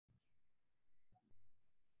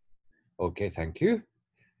Okay, thank you.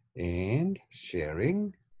 And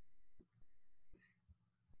sharing.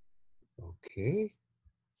 Okay.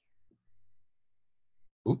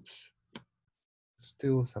 Oops.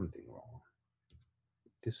 Still something wrong.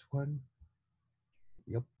 This one.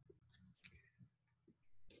 Yep.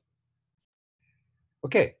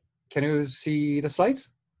 Okay. Can you see the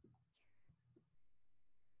slides?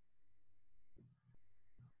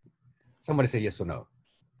 Somebody say yes or no.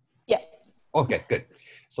 Yeah. Okay, good.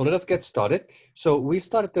 So let us get started. So we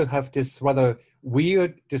started to have this rather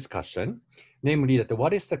weird discussion, namely that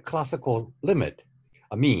what is the classical limit,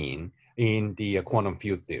 mean, in the quantum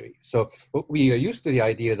field theory. So we are used to the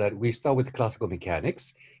idea that we start with classical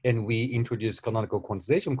mechanics and we introduce canonical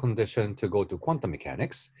quantization condition to go to quantum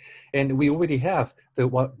mechanics, and we already have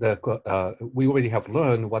we already have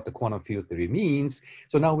learned what the quantum field theory means.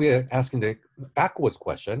 So now we are asking the backwards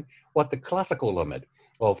question: what the classical limit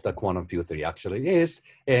of the quantum field theory actually is?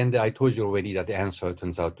 And I told you already that the answer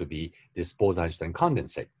turns out to be this Bose-Einstein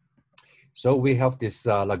condensate. So we have this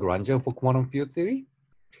Lagrangian for quantum field theory.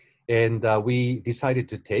 And we decided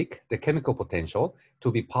to take the chemical potential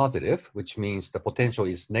to be positive, which means the potential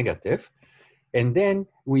is negative. And then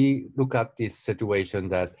we look at this situation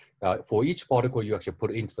that for each particle you actually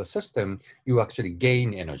put into the system, you actually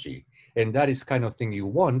gain energy. And that is kind of thing you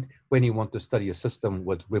want when you want to study a system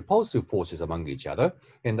with repulsive forces among each other.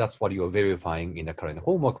 And that's what you are verifying in the current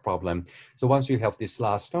homework problem. So once you have this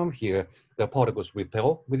last term here, the particles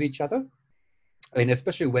repel with each other. And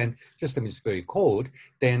especially when system is very cold,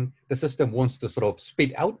 then the system wants to sort of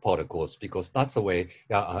spit out particles because that's the way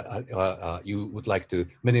you would like to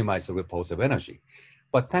minimize the repulsive energy.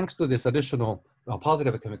 But thanks to this additional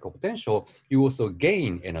positive chemical potential, you also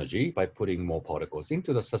gain energy by putting more particles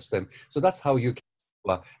into the system. So that's how you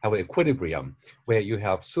can have an equilibrium where you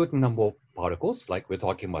have certain number of particles, like we're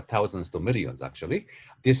talking about thousands to millions actually,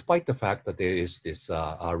 despite the fact that there is this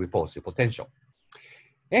repulsive potential.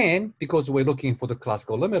 And because we're looking for the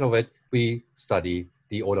classical limit of it, we study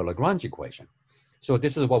the Euler-Lagrange equation. So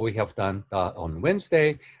this is what we have done on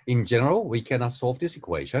Wednesday. In general, we cannot solve this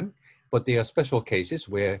equation, but there are special cases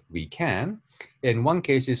where we can. And one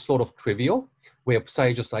case is sort of trivial, where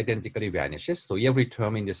psi just identically vanishes. So every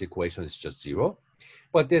term in this equation is just zero.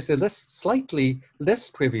 But there's a slightly less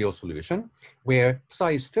trivial solution where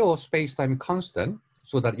psi is still space-time constant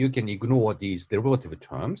so that you can ignore these derivative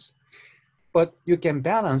terms. But you can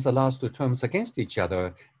balance the last two terms against each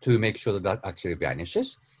other to make sure that that actually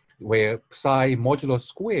vanishes, where psi modulo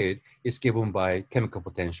squared is given by chemical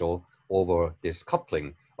potential over this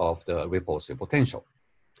coupling of the repulsive potential.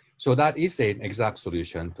 So that is an exact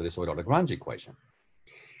solution to this Euler-Lagrange equation.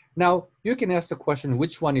 Now, you can ask the question,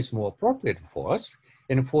 which one is more appropriate for us?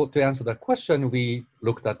 And to answer that question, we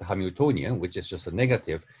looked at the Hamiltonian, which is just a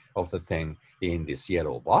negative of the thing in this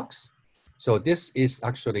yellow box. So this is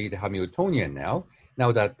actually the Hamiltonian now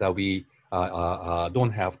that we don't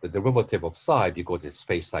have the derivative of psi because it's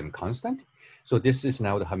space-time constant. So this is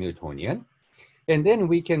now the Hamiltonian. And then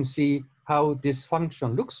we can see how this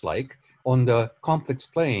function looks like on the complex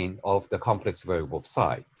plane of the complex variable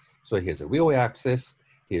psi. So here's a real axis,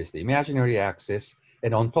 here's the imaginary axis,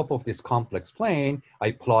 and on top of this complex plane, I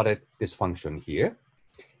plotted this function here.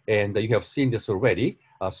 And you have seen this already.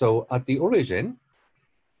 So at the origin,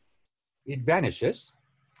 it vanishes,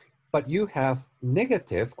 but you have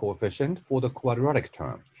negative coefficient for the quadratic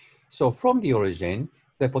term. So from the origin,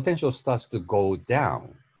 the potential starts to go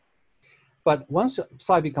down. But once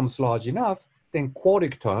psi becomes large enough, then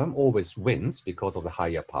quartic term always wins because of the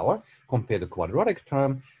higher power compared to quadratic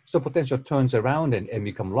term. So potential turns around and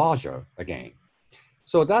become larger again.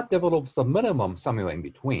 So that develops a minimum somewhere in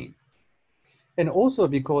between. And also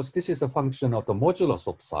because this is a function of the modulus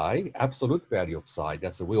of psi, absolute value of psi,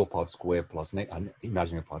 that's the real part squared plus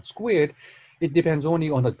imaginary part squared, it depends only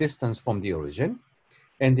on the distance from the origin,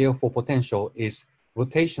 and therefore potential is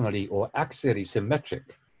rotationally or axially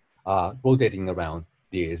symmetric, rotating around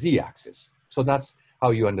the z-axis. So that's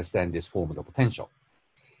how you understand this form of the potential.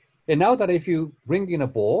 And now that if you bring in a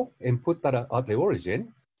ball and put that at the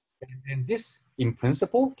origin, and this in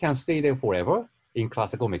principle can stay there forever in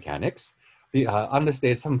classical mechanics, unless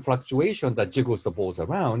there's some fluctuation that jiggles the balls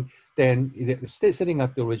around, then sitting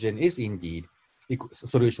at the origin is indeed a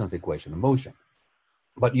solution of the equation of motion.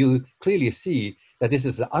 But you clearly see that this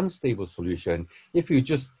is an unstable solution. If you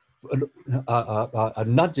just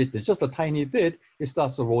nudge it just a tiny bit, it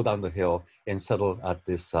starts to roll down the hill and settle at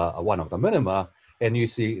this one of the minima. And you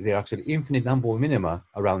see there are actually infinite number of minima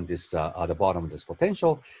around this at the bottom of this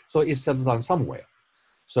potential. So it settles down somewhere.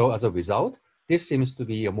 So as a result, this seems to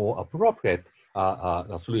be a more appropriate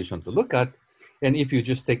solution to look at. And if you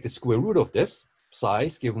just take the square root of this,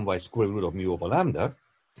 size given by square root of mu over lambda,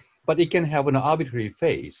 but it can have an arbitrary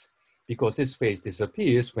phase because this phase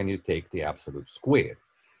disappears when you take the absolute square.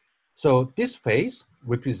 So this phase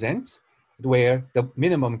represents where the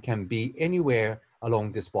minimum can be anywhere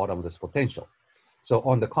along this bottom of this potential. So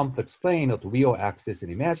on the complex plane of the real axis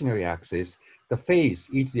and imaginary axis, the phase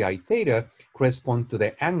e to the I theta corresponds to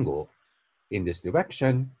the angle in this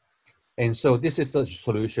direction. And so this is the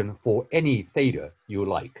solution for any theta you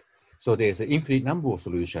like. So there's an infinite number of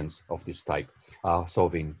solutions of this type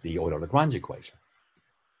solving the Euler-Lagrange equation.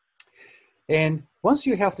 And once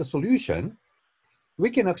you have the solution, we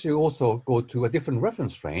can actually also go to a different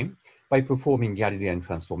reference frame by performing Galilean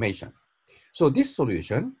transformation. So this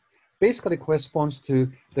solution basically corresponds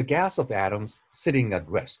to the gas of atoms sitting at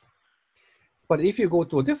rest. But if you go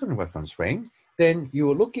to a different reference frame, then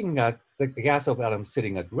you're looking at the gas of atoms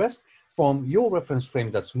sitting at rest from your reference frame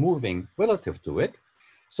that's moving relative to it.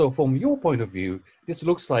 So from your point of view, this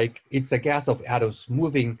looks like it's a gas of atoms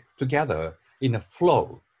moving together in a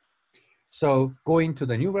flow. So going to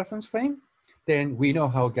the new reference frame, then we know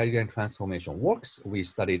how Galilean transformation works. We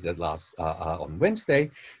studied that last on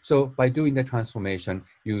Wednesday. So by doing the transformation,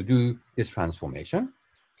 you do this transformation.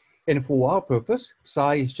 And for our purpose,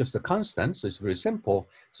 psi is just a constant, so it's very simple.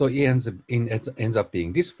 So it ends up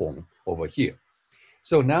being this form over here.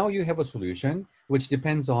 So now you have a solution which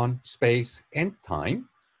depends on space and time.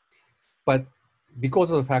 But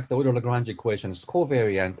because of the fact that Euler-Lagrange equation is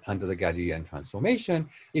covariant under the Galilean transformation,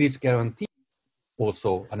 it is guaranteed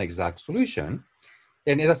also an exact solution.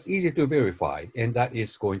 And that's easy to verify. And that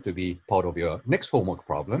is going to be part of your next homework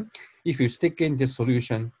problem. If you stick in this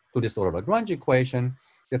solution to this Euler-Lagrange equation,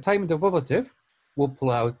 the time derivative will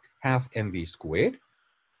pull out half mv squared.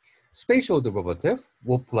 Spatial derivative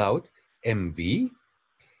will pull out mv.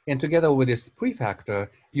 And together with this prefactor,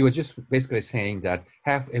 you are just basically saying that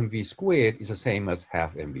half mv squared is the same as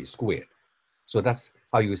half mv squared. So that's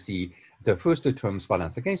how you see the first two terms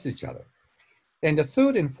balance against each other. And the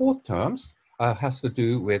third and fourth terms has to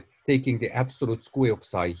do with taking the absolute square of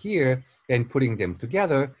psi here and putting them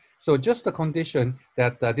together. So just the condition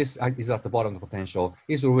that this is at the bottom of the potential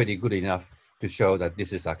is already good enough to show that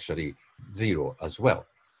this is actually zero as well.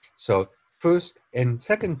 So first and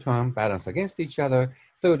second term balance against each other,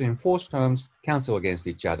 third and fourth terms cancel against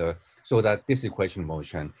each other so that this equation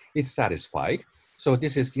motion is satisfied. So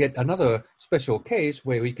this is yet another special case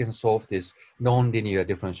where we can solve this nonlinear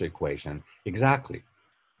differential equation exactly.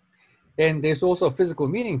 And there's also a physical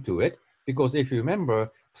meaning to it, because if you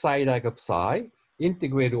remember, psi dagger psi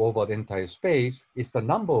integrated over the entire space is the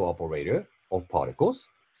number operator of particles.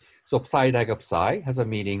 So psi dagger psi has a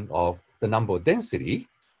meaning of the number density.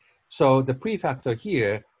 So the prefactor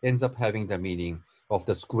here ends up having the meaning of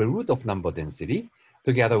the square root of number density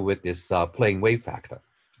together with this plane wave factor.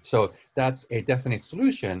 So that's a definite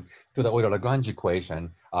solution to the Euler-Lagrange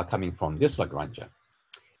equation coming from this Lagrangian.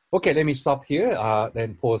 Okay, let me stop here,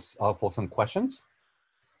 then pause for some questions.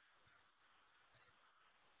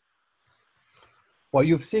 Well,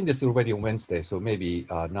 you've seen this already on Wednesday, so maybe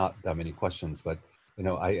not that many questions, but you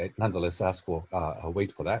know, I nonetheless ask for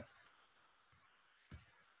wait for that.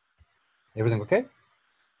 Everything okay?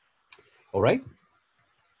 All right.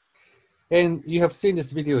 And you have seen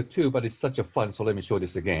this video too, but it's such a fun, so let me show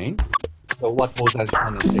this again. So what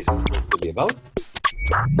Bose-Einstein condensate is supposed to be about.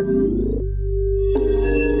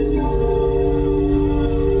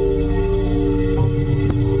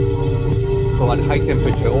 So at high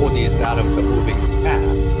temperature, all these atoms are moving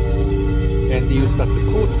fast, and you start to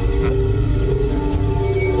cool the system.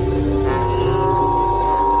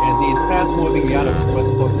 And these fast-moving atoms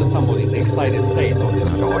correspond to some of these excited states on this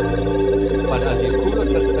chart. But as you cool the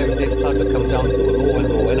system, they start to come down to low and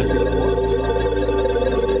low energy levels.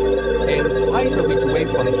 And the size of each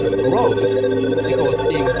wave function grows because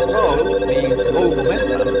being slow means low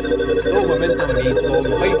momentum. Low momentum means low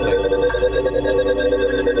wavelength.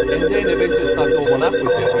 And then eventually start to overlap with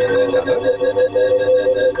each other.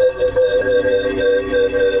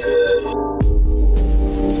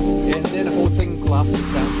 And then the whole thing collapses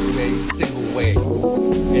down to a single wave.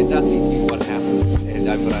 And that's indeed what happens. And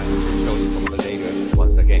I'm going to show you some of the data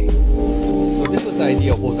once again. So this is the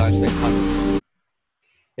idea of Bose-Einstein condensate.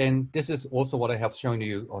 And this is also what I have shown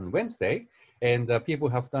you on Wednesday. And people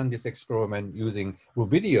have done this experiment using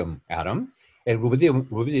rubidium atom. And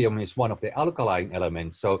rubidium is one of the alkaline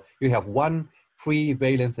elements. So you have one free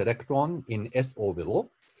valence electron in s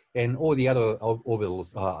orbital, and all the other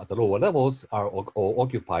orbitals at the lower levels are all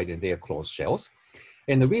occupied in their closed shells.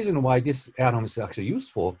 And the reason why this atom is actually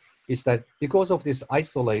useful is that because of this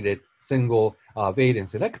isolated single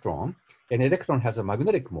valence electron, an electron has a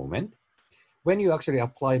magnetic moment. when you actually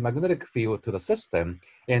apply magnetic field to the system,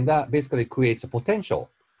 and that basically creates a potential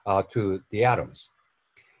to the atoms.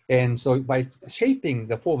 And so by shaping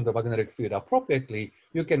the form of the magnetic field appropriately,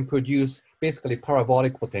 you can produce basically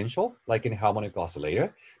parabolic potential, like in a harmonic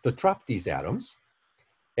oscillator, to trap these atoms.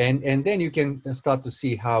 And then you can start to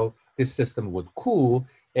see how this system would cool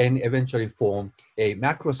and eventually form a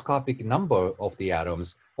macroscopic number of the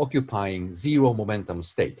atoms occupying zero momentum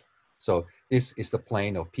state. So this is the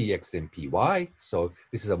plane of px and py. So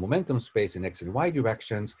this is a momentum space in x and y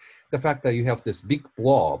directions. The fact that you have this big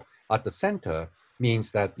blob at the center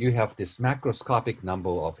means that you have this macroscopic number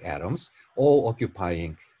of atoms all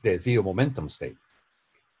occupying the zero momentum state.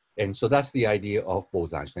 And so that's the idea of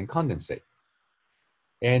Bose-Einstein condensate.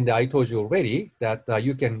 And I told you already that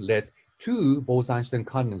you can let two Bose-Einstein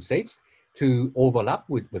condensates to overlap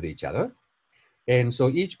with each other. And so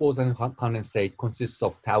each Bose-Einstein condensate consists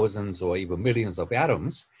of thousands or even millions of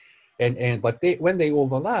atoms. But when they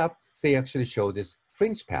overlap, they actually show this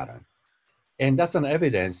fringe pattern. And that's an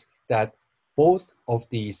evidence that both of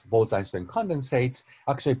these Bose-Einstein condensates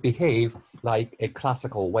actually behave like a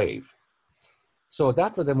classical wave. So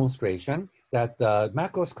that's a demonstration that the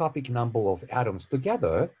macroscopic number of atoms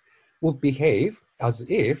together would behave as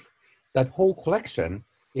if that whole collection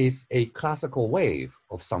is a classical wave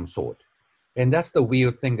of some sort. And that's the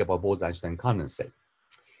weird thing about Bose-Einstein condensate.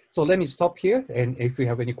 So let me stop here, and if you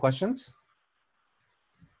have any questions.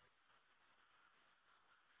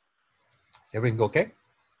 Is everything okay?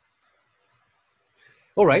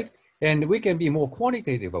 All right, and we can be more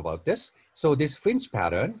quantitative about this. So this fringe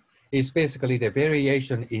pattern is basically the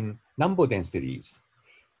variation in number densities.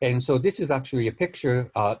 And so this is actually a picture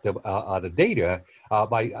of the data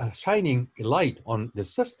by shining light on the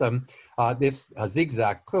system. This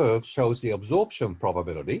zigzag curve shows the absorption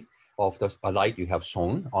probability of the light you have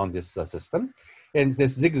shown on this system. And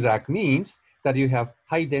this zigzag means that you have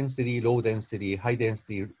high density, low density, high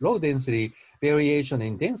density, low density variation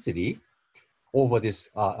in density over this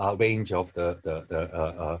range of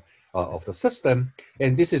the system.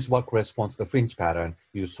 And this is what corresponds to the fringe pattern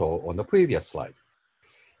you saw on the previous slide.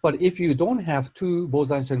 But if you don't have two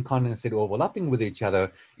Bose-Einstein condensate overlapping with each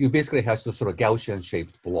other, you basically have to sort of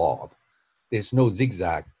Gaussian-shaped blob. There's no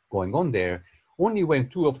zigzag going on there. Only when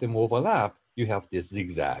two of them overlap, you have this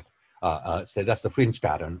zigzag. So that's the fringe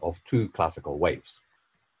pattern of two classical waves.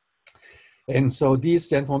 And so these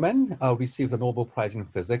gentlemen received the Nobel Prize in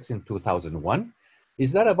Physics in 2001.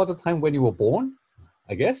 Is that about the time when you were born?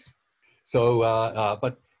 I guess. So,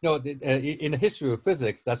 but you know, in the history of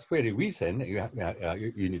physics, that's fairly recent.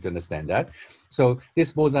 You need to understand that. So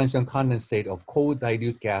this Bose-Einstein condensate of cold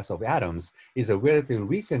dilute gas of atoms is a relatively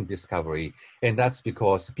recent discovery, and that's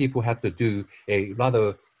because people had to do a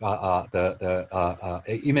rather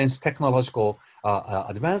immense technological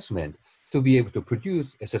advancement to be able to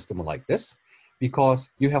produce a system like this, because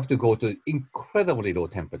you have to go to incredibly low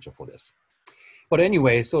temperature for this. But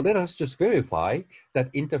anyway, so let us just verify that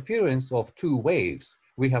interference of two waves,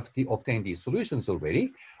 we have obtained these solutions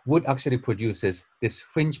already, would actually produce this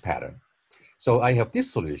fringe pattern. So I have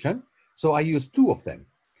this solution, so I use two of them.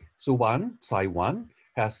 So one, psi1,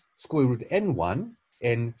 has square root n1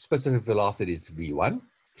 and specific velocity is v1.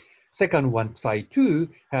 Second one, psi2,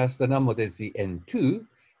 has the number density n2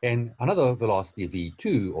 and another velocity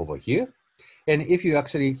v2 over here. And if you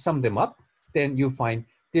actually sum them up, then you find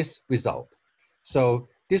this result. So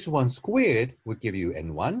this one squared would give you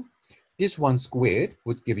n1. This one squared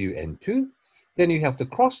would give you n2. Then you have the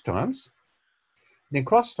cross terms. The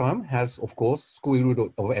cross term has, of course, square root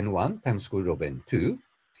of n1 times square root of n2.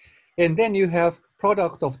 And then you have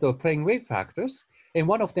product of the plane wave factors, and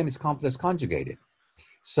one of them is complex conjugated.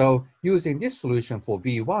 So using this solution for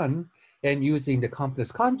v1 and using the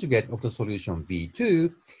complex conjugate of the solution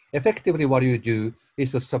v2, effectively what you do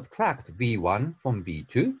is to subtract v1 from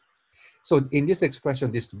v2. So in this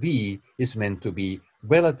expression, this v is meant to be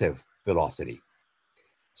relative velocity.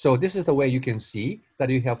 So this is the way you can see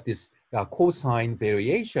that you have this cosine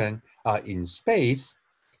variation in space,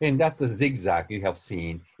 and that's the zigzag you have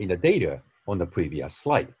seen in the data on the previous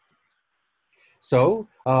slide. So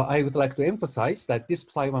I would like to emphasize that this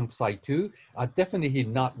psi1, psi2 are definitely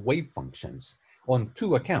not wave functions on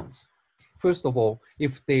two accounts. First of all,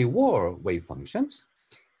 if they were wave functions,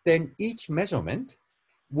 then each measurement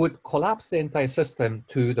would collapse the entire system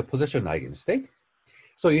to the position eigenstate.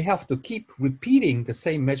 So you have to keep repeating the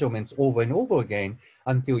same measurements over and over again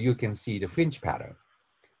until you can see the fringe pattern.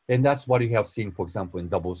 And that's what you have seen, for example, in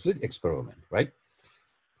double slit experiment, right?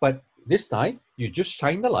 But this time, you just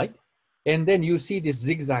shine the light, and then you see this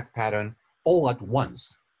zigzag pattern all at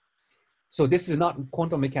once. So this is not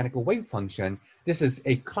quantum mechanical wave function. This is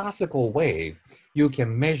a classical wave you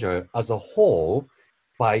can measure as a whole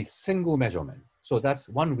by single measurement. So that's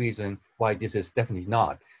one reason why this is definitely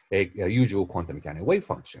not a usual quantum mechanical wave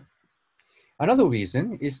function. Another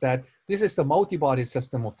reason is that this is the multi-body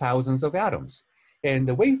system of thousands of atoms. And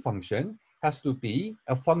the wave function has to be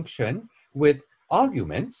a function with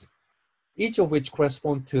arguments, each of which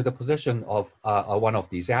correspond to the position of one of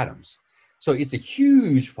these atoms. So it's a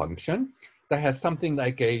huge function that has something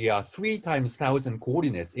like a 3 times 1,000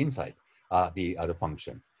 coordinates inside the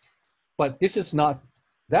function. But this is not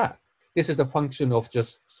that. This is a function of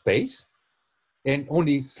just space and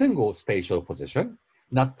only single spatial position,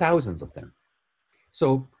 not thousands of them.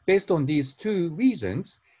 So based on these two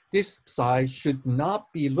reasons, this psi should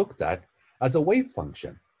not be looked at as a wave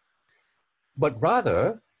function, but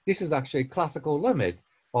rather this is actually a classical limit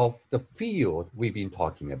of the field we've been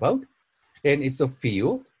talking about. And it's a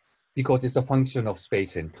field because it's a function of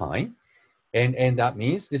space and time. And that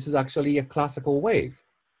means this is actually a classical wave.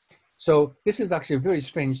 So this is actually a very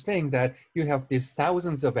strange thing that you have these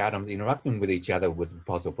thousands of atoms interacting with each other with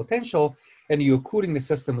positive potential, and you're cooling the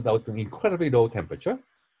system without an incredibly low temperature.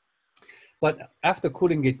 But after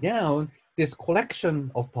cooling it down, this collection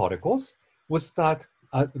of particles will start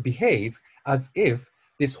behave as if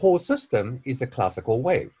this whole system is a classical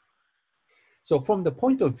wave. So from the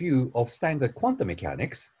point of view of standard quantum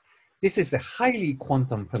mechanics, this is a highly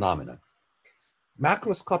quantum phenomenon.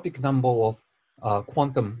 Macroscopic number of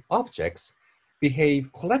quantum objects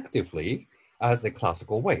behave collectively as a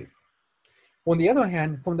classical wave. On the other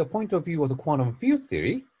hand, from the point of view of the quantum field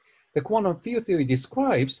theory, the quantum field theory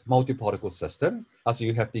describes multi-particle system, as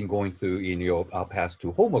you have been going through in your past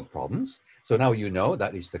 2 homework problems. So now you know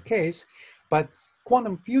that is the case. But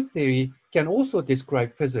quantum field theory can also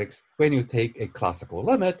describe physics when you take a classical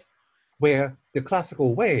limit, where the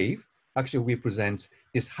classical wave actually represents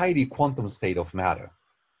this highly quantum state of matter.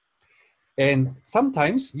 And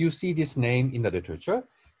sometimes you see this name in the literature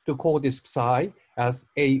to call this psi as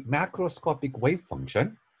a macroscopic wave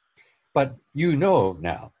function. But you know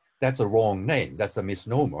now that's a wrong name. That's a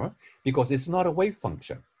misnomer because it's not a wave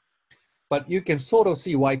function. But you can sort of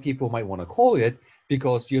see why people might want to call it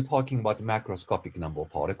because you're talking about macroscopic number of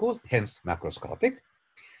particles, hence macroscopic.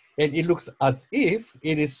 And it looks as if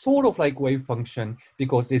it is sort of like wave function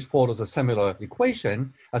because this follows a similar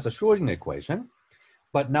equation as a Schrödinger equation.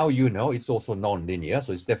 But now you know it's also nonlinear,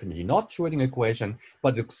 so it's definitely not Schrödinger equation,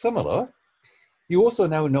 but looks similar. You also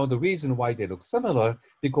now know the reason why they look similar,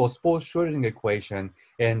 because both Schrödinger equation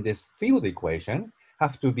and this field equation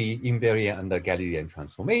have to be invariant under Galilean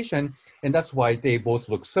transformation, and that's why they both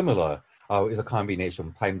look similar with a combination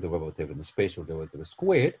of time derivative and the spatial derivative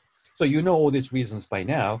squared. So you know all these reasons by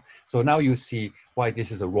now. So now you see why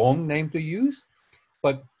this is a wrong name to use.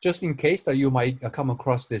 But just in case that you might come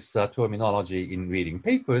across this terminology in reading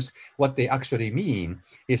papers, what they actually mean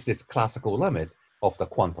is this classical limit of the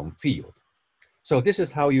quantum field. So this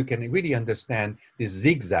is how you can really understand this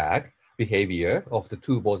zigzag behavior of the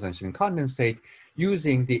 2 Bose-Einstein condensate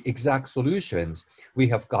using the exact solutions we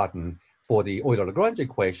have gotten for the Euler-Lagrange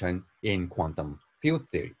equation in quantum field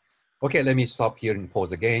theory. Okay, let me stop here and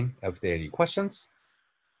pause again if there are any questions.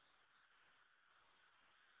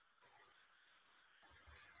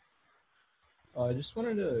 I just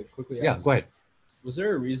wanted to quickly ask. Yeah, go ahead. Was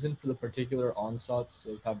there a reason for the particular ansatz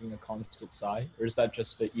of having a constant psi, or is that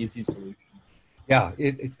just an easy solution? Yeah,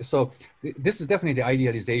 so this is definitely the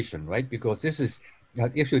idealization, right? Because this is,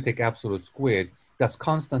 if you take absolute squared, that's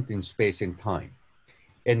constant in space and time.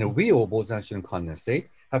 And the real Bose-Einstein condensate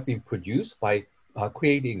have been produced by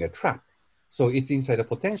creating a trap. So it's inside a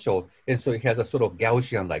potential, and so it has a sort of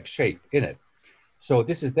Gaussian-like shape in it. So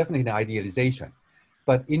this is definitely an idealization.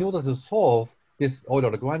 But in order to solve this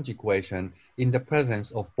Euler-Lagrange equation in the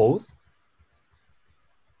presence of both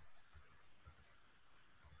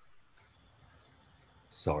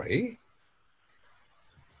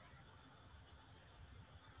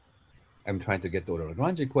I'm trying to get the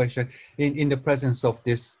Euler-Lagrange equation in the presence of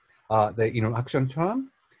this, the interaction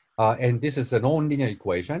term. And this is a non-linear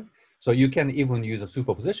equation. So you can even use a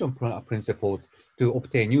superposition principle to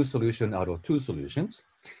obtain new solution out of 2 solutions.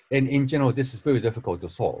 And in general, this is very difficult to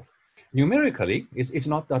solve. Numerically, it's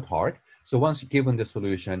not that hard. So once given the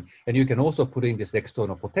solution, and you can also put in this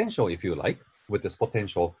external potential, if you like, with this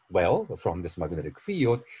potential well from this magnetic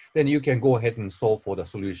field, then you can go ahead and solve for the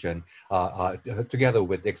solution together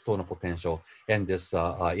with the external potential and this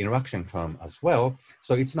interaction term as well.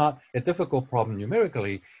 So it's not a difficult problem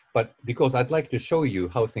numerically, But because I'd like to show you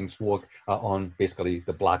how things work on basically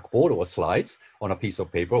the blackboard or slides on a piece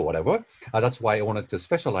of paper or whatever, that's why I wanted to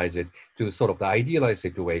specialize it to sort of the idealized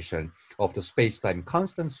situation of the space-time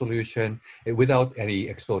constant solution without any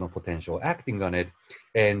external potential acting on it.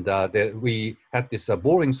 And we had this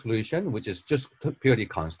boring solution, which is just purely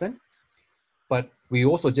constant. But we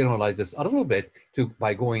also generalize this a little bit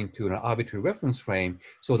by going to an arbitrary reference frame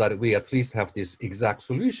so that we at least have this exact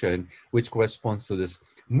solution, which corresponds to this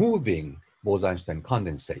moving Bose-Einstein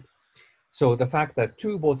condensate. So the fact that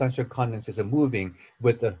two Bose-Einstein condensates are moving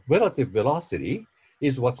with the relative velocity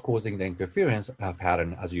is what's causing the interference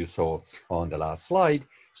pattern, as you saw on the last slide.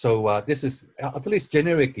 So this is at least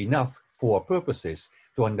generic enough for our purposes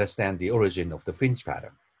to understand the origin of the fringe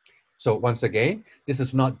pattern. So once again, this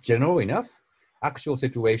is not general enough. Actual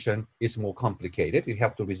situation is more complicated. You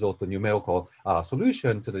have to resort to numerical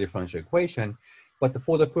solution to the differential equation. But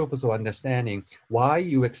for the purpose of understanding why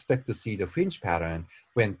you expect to see the fringe pattern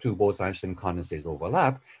when two Bose-Einstein condensates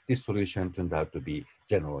overlap, this solution turned out to be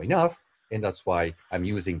general enough, and that's why I'm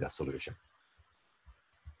using that solution.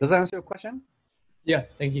 Does that answer your question? Yeah,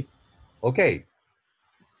 thank you. Okay.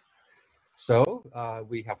 So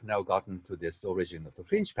we have now gotten to this origin of the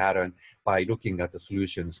fringe pattern by looking at the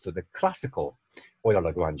solutions to the classical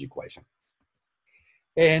Euler-Lagrange equation.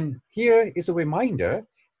 And here is a reminder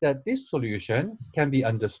that this solution can be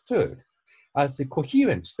understood as the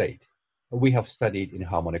coherent state we have studied in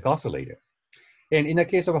harmonic oscillator. And in the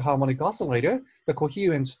case of a harmonic oscillator, the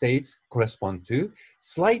coherent states correspond to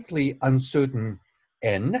slightly uncertain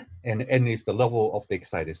n, and n is the level of the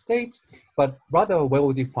excited states, but rather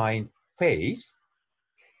well-defined phase.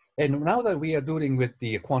 And now that we are dealing with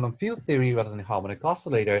the quantum field theory rather than harmonic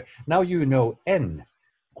oscillator, now you know n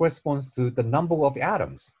corresponds to the number of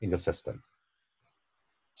atoms in the system.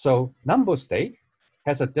 So number state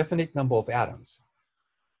has a definite number of atoms.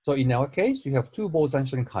 So in our case, you have two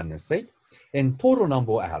Bose-Einstein condensate, and total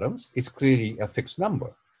number of atoms is clearly a fixed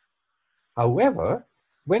number. However,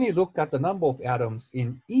 when you look at the number of atoms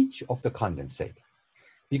in each of the condensate,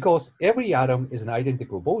 because every atom is an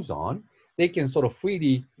identical boson, they can sort of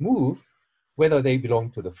freely move whether they belong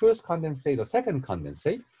to the first condensate or second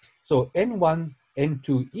condensate. So N1,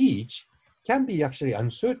 N2 each can be actually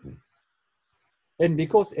uncertain. And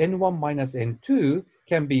because N1 minus N2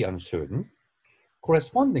 can be uncertain,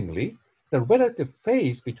 correspondingly, the relative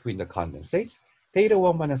phase between the condensates, theta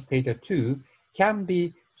 1 minus theta 2, can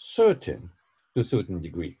be certain to a certain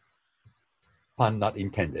degree. Pun not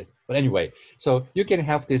intended. But anyway, so you can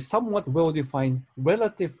have this somewhat well-defined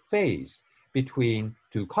relative phase between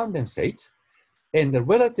two condensates, and the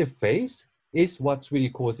relative phase is what's really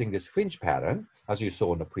causing this fringe pattern, as you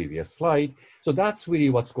saw on the previous slide. So that's really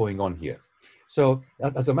what's going on here. So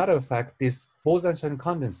as a matter of fact, this Bose-Einstein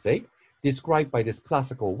condensate described by this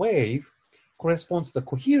classical wave corresponds to the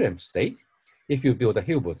coherent state if you build a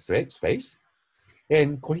Hilbert space.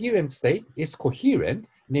 And coherent state is coherent,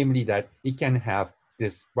 namely that it can have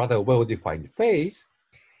this rather well-defined phase,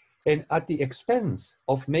 and at the expense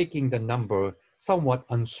of making the number somewhat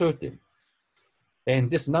uncertain. And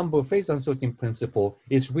this number phase uncertainty principle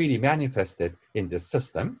is really manifested in this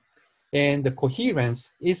system. And the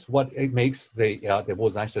coherence is what it makes the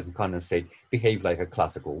Bose-Einstein condensate behave like a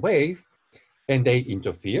classical wave, and they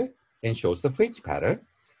interfere and shows the fringe pattern.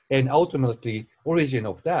 And ultimately, origin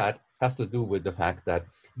of that has to do with the fact that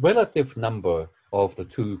relative number of the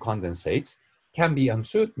two condensates can be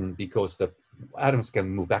uncertain because the atoms can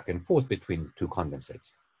move back and forth between two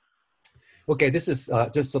condensates. Okay, this is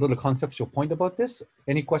just a little conceptual point about this.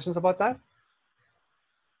 Any questions about that?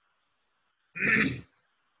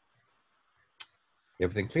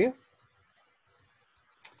 Everything clear?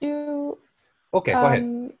 Okay, go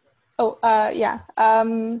ahead. Yeah.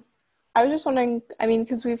 I was just wondering, I mean,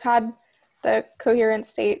 because we've had the coherent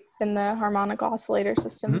state in the harmonic oscillator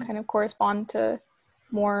system kind of correspond to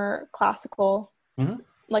more classical,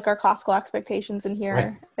 like our classical expectations in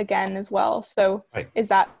here again as well. So is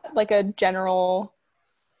that like a general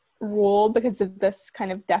rule because of this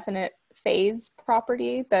kind of definite phase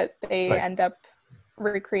property that they end up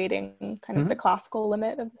recreating kind of the classical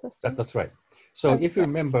limit of the system? That's right. So if you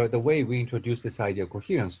remember, the way we introduced this idea of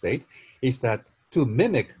coherent state is that to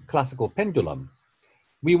mimic classical pendulum,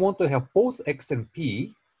 we want to have both x and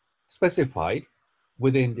p specified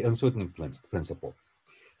within the uncertainty principle.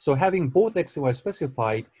 So having both x and y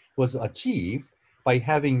specified was achieved by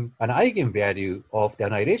having an eigenvalue of the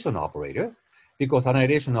annihilation operator, because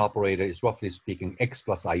annihilation operator is roughly speaking x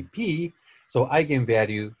plus ip. So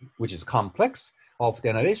eigenvalue, which is complex, of the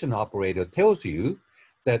annihilation operator tells you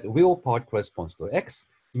that real part corresponds to x,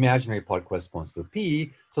 imaginary part corresponds to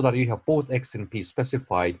P, so that you have both X and P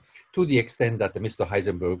specified to the extent that Mr.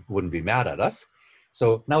 Heisenberg wouldn't be mad at us.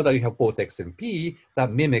 So now that you have both X and P,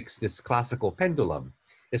 that mimics this classical pendulum,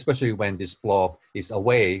 especially when this blob is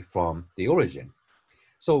away from the origin.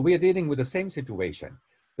 So we are dealing with the same situation.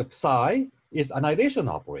 The psi is an annihilation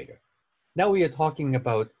operator. Now we are talking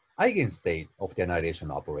about eigenstate of the annihilation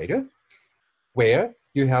operator, where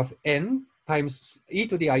you have n times e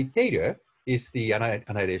to the I theta is the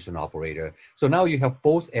annihilation operator. So now you have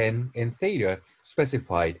both n and theta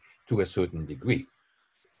specified to a certain degree.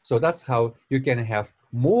 So that's how you can have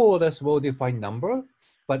more or less well-defined number,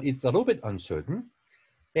 but it's a little bit uncertain.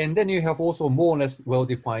 And then you have also more or less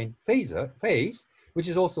well-defined phase, which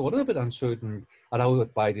is also a little bit uncertain,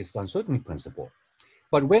 allowed by this uncertainty principle.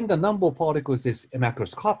 But when the number of particles is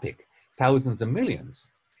macroscopic, thousands and millions,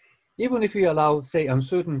 even if you allow, say,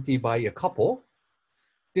 uncertainty by a couple,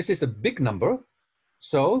 this is a big number,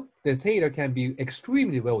 so the theta can be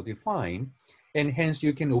extremely well-defined, and hence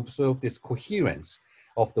you can observe this coherence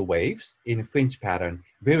of the waves in fringe pattern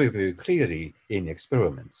very, very clearly in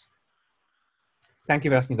experiments. Thank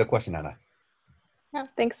you for asking the question, Anna. Yeah,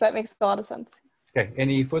 thanks. That makes a lot of sense. Okay,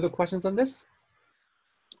 any further questions on this?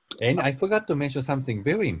 And I forgot to mention something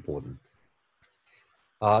very important.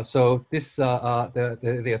 So this, there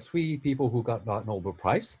are three people who got Nobel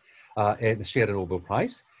Prize and shared a Nobel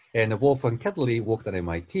Prize. And Wolfgang Ketterle worked at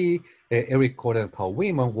MIT. Eric Corder and Carl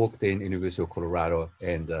Wieman worked in University of Colorado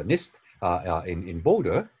and NIST in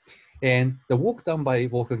Boulder. And the work done by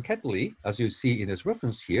Wolfgang Ketterle, as you see in this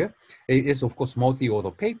reference here, is of course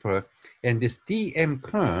multi-author paper. And this D.M.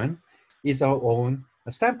 Kern is our own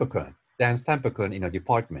Stamper Kern, Dan Stamper Kern in our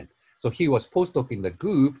department. So he was postdoc in the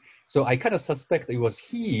group. So I kind of suspect it was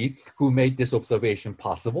he who made this observation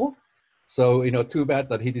possible. So, too bad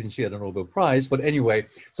that he didn't share the Nobel Prize. But anyway,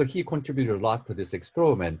 so he contributed a lot to this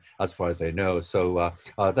experiment, as far as I know. So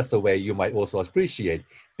that's the way you might also appreciate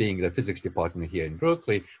being in the physics department here in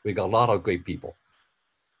Berkeley. We got a lot of great people.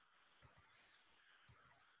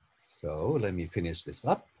 So let me finish this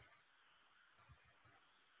up.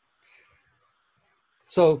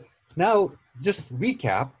 So now just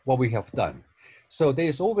recap what we have done. So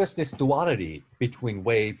there's always this duality between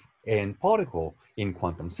wave and particle in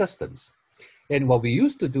quantum systems. And what we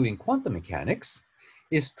used to do in quantum mechanics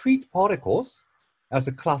is treat particles as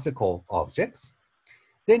a classical objects.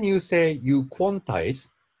 Then you say you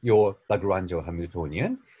quantize your Lagrange or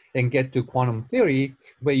Hamiltonian and get to quantum theory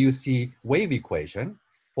where you see wave equation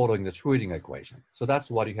following the Schrödinger equation. So that's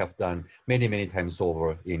what you have done many, many times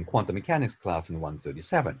over in quantum mechanics class in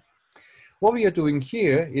 137. What we are doing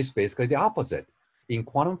here is basically the opposite. In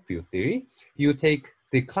quantum field theory, you take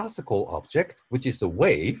the classical object, which is a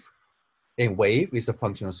wave, and wave is a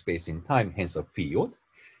function of space and time, hence a field.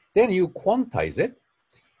 Then you quantize it,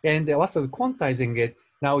 and also quantizing it,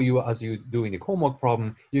 now as you do in the homework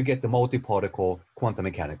problem, you get the multi-particle quantum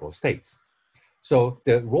mechanical states. So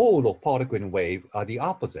the role of particle and wave are the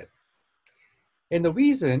opposite. And the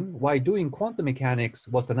reason why doing quantum mechanics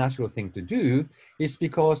was the natural thing to do is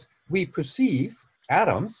because we perceive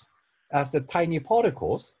atoms as the tiny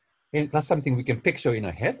particles, and that's something we can picture in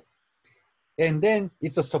our head. And then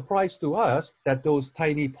it's a surprise to us that those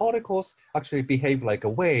tiny particles actually behave like a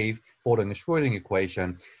wave following the Schrödinger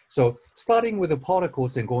equation. So starting with the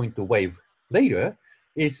particles and going to wave later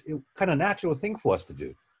is kind of natural thing for us to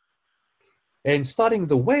do. And starting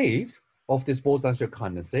the wave of this Bose-Einstein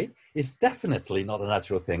condensate is definitely not a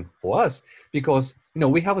natural thing for us because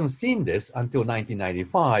we haven't seen this until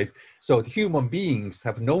 1995. So human beings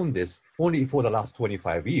have known this only for the last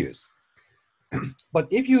 25 years. But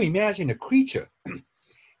if you imagine a creature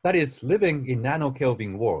that is living in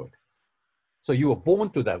nano-Kelvin world, so you were born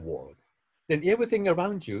to that world, then everything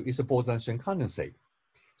around you is a Bose-Einstein condensate.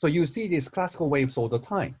 So you see these classical waves all the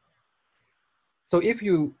time. So if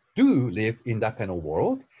you do live in that kind of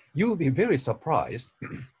world, you will be very surprised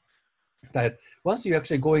that once you're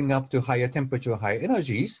actually going up to higher temperature, higher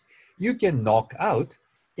energies, you can knock out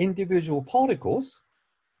individual particles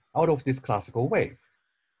out of this classical wave,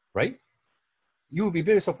 right? You will be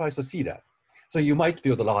very surprised to see that. So you might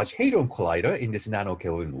build a large hadron collider in this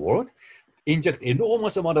nano-Kelvin world, inject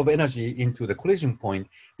enormous amount of energy into the collision point,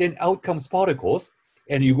 then out comes particles,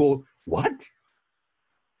 and you go, what?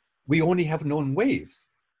 We only have known waves.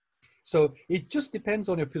 So it just depends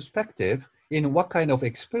on your perspective in what kind of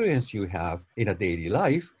experience you have in a daily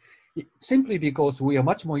life. Simply because we are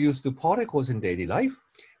much more used to particles in daily life,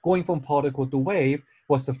 going from particle to wave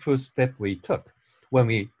was the first step we took when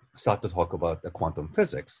we start to talk about the quantum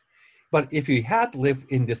physics. But if you had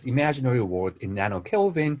lived in this imaginary world in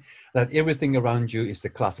nanokelvin, that everything around you is the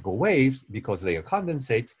classical waves because they are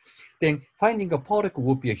condensates, then finding a particle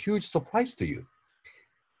would be a huge surprise to you.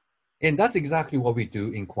 And that's exactly what we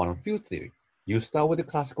do in quantum field theory. You start with a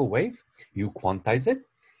classical wave, you quantize it,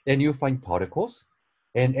 and you find particles.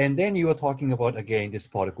 And then you are talking about, again, this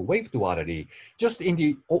particle wave duality, just in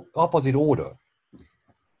the opposite order.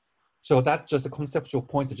 So that's just a conceptual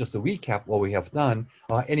point, just to recap what we have done.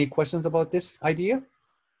 Any questions about this idea?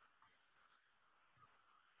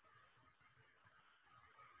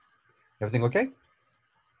 Everything okay?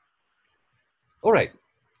 All right.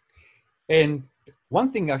 And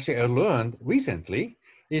one thing actually I learned recently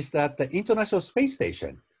is that the International Space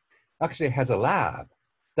Station actually has a lab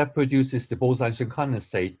that produces the Bose-Einstein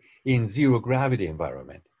condensate in zero gravity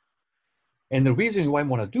environment. And the reason why I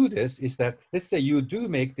want to do this is that, let's say you do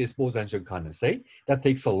make this Bose-Einstein condensate, that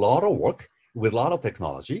takes a lot of work with a lot of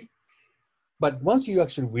technology. But once you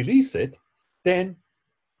actually release it, then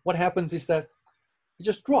what happens is that it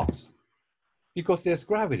just drops because there's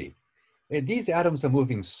gravity. And these atoms are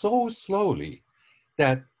moving so slowly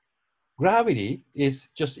that gravity is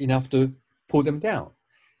just enough to pull them down.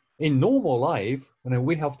 In normal life, when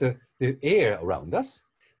we have the air around us,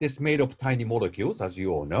 it's made of tiny molecules, as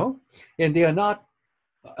you all know, and they are not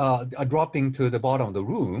dropping to the bottom of the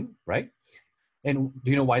room, right? And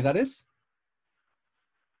do you know why that is?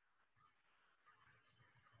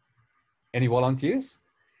 Any volunteers?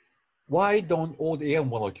 Why don't all the air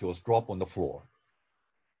molecules drop on the floor?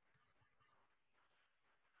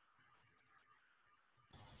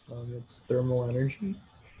 It's thermal energy.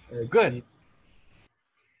 Good.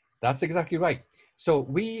 That's exactly right. So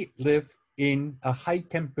we live in a high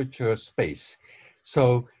temperature space.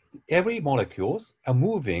 So every molecules are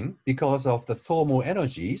moving because of the thermal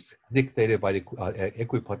energies dictated by the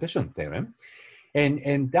equipartition theorem.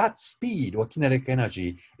 And that speed or kinetic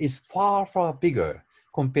energy is far, far bigger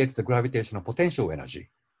compared to the gravitational potential energy.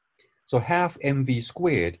 So half mv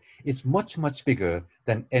squared is much, much bigger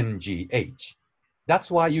than mgh.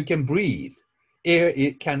 That's why you can breathe. Air,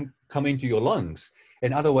 it can come into your lungs,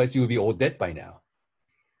 and otherwise you will be all dead by now.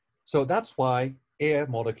 So that's why air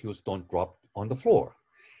molecules don't drop on the floor.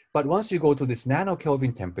 But once you go to this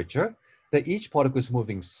nanokelvin temperature, that each particle is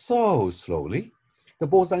moving so slowly, the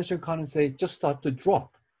Bose-Einstein condensate just start to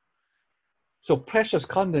drop. So precious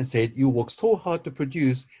condensate you work so hard to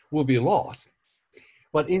produce will be lost.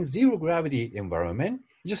 But in zero gravity environment,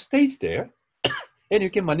 it just stays there and you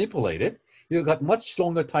can manipulate it. You've got much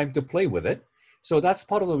longer time to play with it. So that's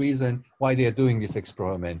part of the reason why they're doing this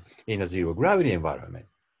experiment in a zero gravity environment.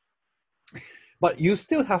 But you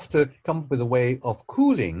still have to come up with a way of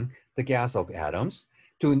cooling the gas of atoms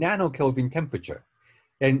to nanokelvin temperature.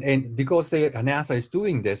 And because NASA is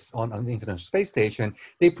doing this on the International Space Station,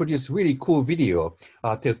 they produce really cool video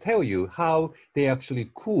to tell you how they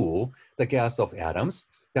actually cool the gas of atoms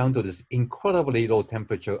down to this incredibly low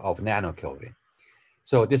temperature of nanokelvin.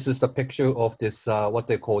 So this is the picture of this, what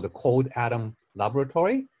they call the cold atom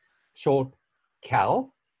laboratory, short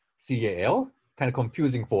CAL, C-A-L, kind of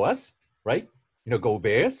confusing for us, right? You know, go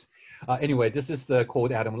Bears. Anyway, this is the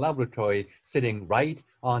cold atom laboratory sitting right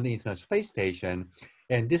on the International Space Station.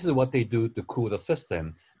 And this is what they do to cool the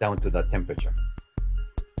system down to that temperature.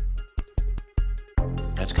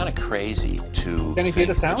 It's kind of crazy to think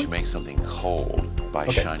that you make something cold by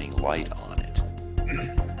shining light on it.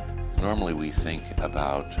 Normally we think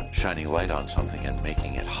about shining light on something and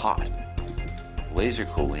making it hot. Laser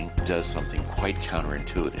cooling does something quite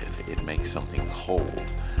counterintuitive. It makes something cold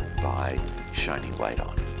by shining light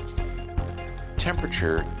on it.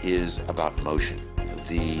 Temperature is about motion.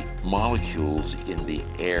 The molecules in the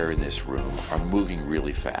air in this room are moving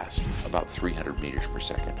really fast, about 300 meters per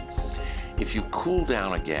second. If you cool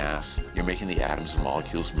down a gas, you're making the atoms and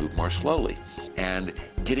molecules move more slowly. And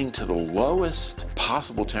getting to the lowest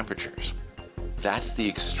possible temperatures, that's the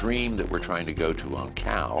extreme that we're trying to go to on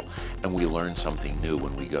Cal, and we learn something new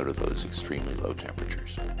when we go to those extremely low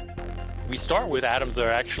temperatures. We start with atoms that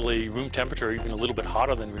are actually room temperature, even a little bit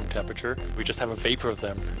hotter than room temperature. We just have a vapor of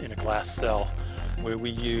them in a glass cell, where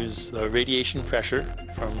we use the radiation pressure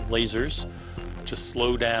from lasers to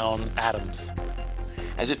slow down atoms.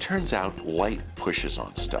 As it turns out, light pushes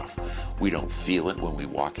on stuff. We don't feel it when we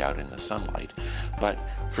walk out in the sunlight, but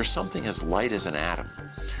for something as light as an atom,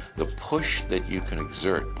 the push that you can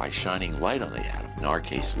exert by shining light on the atom, in our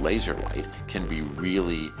case laser light, can be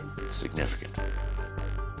really significant.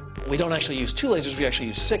 We don't actually use two lasers, we actually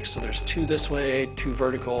use 6. So there's 2 this way, 2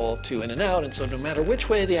 vertical, 2 in and out. And so no matter which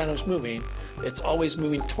way the atom's moving, it's always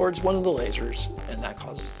moving towards one of the lasers, and that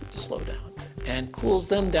causes it to slow down. and cools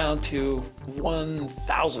them down to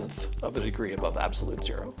 1/1000th of a degree above absolute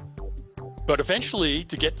zero. But eventually,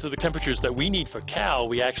 to get to the temperatures that we need for Cal,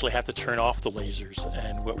 we actually have to turn off the lasers.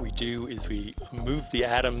 And what we do is we move the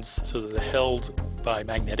atoms so that they're held by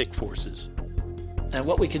magnetic forces. And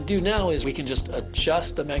what we can do now is we can just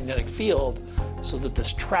adjust the magnetic field so that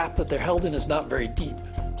this trap that they're held in is not very deep.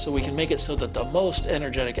 So we can make it so that the most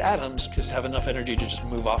energetic atoms just have enough energy to just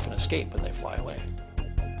move off and escape and they fly away.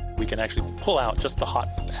 We can actually pull out just the hot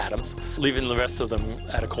atoms, leaving the rest of them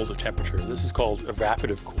at a colder temperature. This is called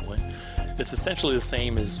evaporative cooling. It's essentially the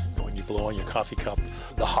same as when you blow on your coffee cup.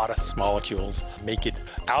 The hottest molecules make it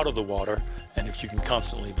out of the water, and if you can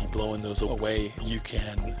constantly be blowing those away, you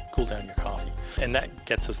can cool down your coffee. And that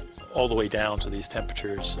gets us all the way down to these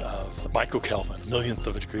temperatures of microkelvin, a millionth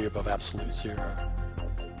of a degree above absolute zero.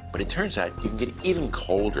 But it turns out you can get even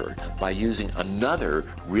colder by using another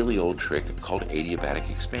really old trick called adiabatic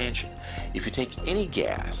expansion. If you take any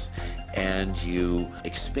gas and you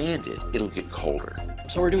expand it, it'll get colder.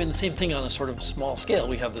 So we're doing the same thing on a sort of small scale.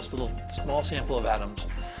 We have this little small sample of atoms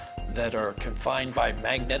that are confined by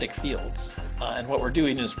magnetic fields. And what we're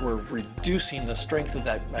doing is we're reducing the strength of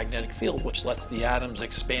that magnetic field, which lets the atoms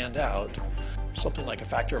expand out, something like a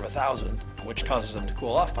factor of 1,000, which causes them to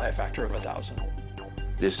cool off by a factor of 1,000.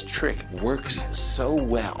 This trick works so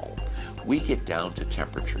well, we get down to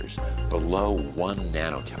temperatures below 1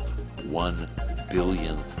 nanokelvin,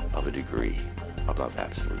 1/1000th of a degree above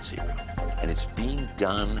absolute zero. And it's being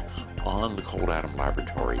done on the Cold Atom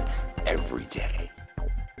Laboratory every day.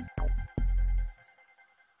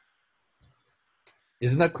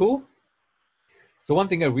 Isn't that cool? So one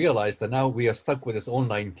thing I realized that now we are stuck with this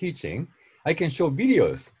online teaching, I can show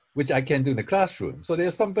videos, which I can do in the classroom. So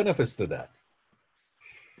there's some benefits to that.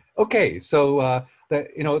 Okay, so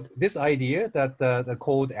this idea that the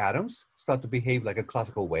cold atoms start to behave like a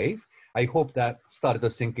classical wave, I hope that started to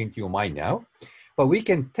sink into your mind now. But we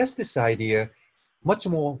can test this idea much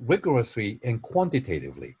more rigorously and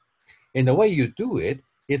quantitatively. And the way you do it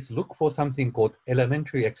is look for something called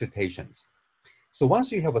elementary excitations. So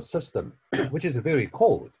once you have a system which is very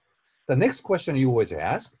cold, the next question you always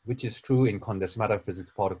ask, which is true in condensed matter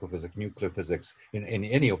physics, particle physics, nuclear physics, in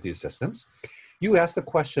any of these systems, you ask the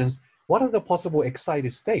questions, what are the possible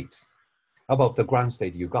excited states above the ground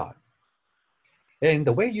state you got? And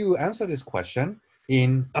the way you answer this question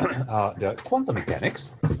in the quantum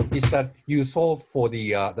mechanics is that you solve for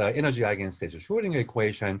the energy eigenstate Schrödinger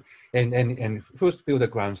equation and first build a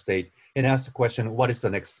ground state and ask the question, what is the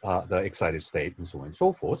next the excited state, and so on and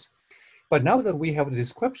so forth. But now that we have the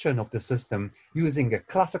description of the system using a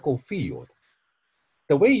classical field,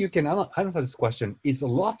 the way you can answer this question is a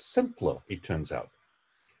lot simpler, it turns out.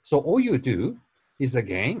 So all you do is,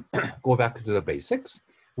 again, go back to the basics.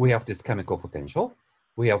 We have this chemical potential.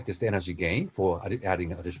 We have this energy gain for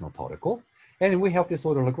adding additional particle. And we have this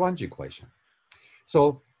order Lagrange equation.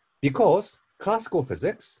 So because classical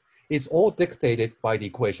physics is all dictated by the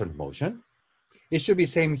equation of motion, it should be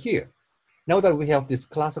same here. Now that we have this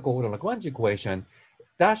classical order Lagrange equation,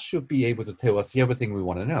 that should be able to tell us everything we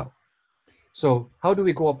want to know. So how do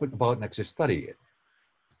we go about and actually study it?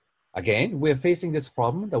 Again, we're facing this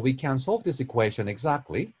problem that we can't solve this equation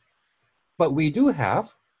exactly, but we do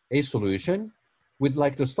have a solution we'd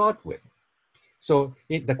like to start with. So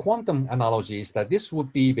the quantum analogy is that this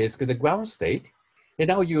would be basically the ground state, and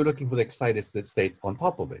now you're looking for the excited states on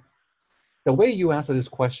top of it. The way you answer this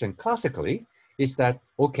question classically is that,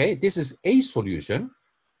 okay, this is a solution,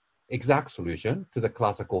 exact solution to the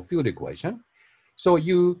classical field equation. So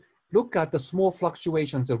you look at the small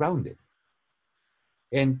fluctuations around it.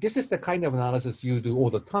 And this is the kind of analysis you do all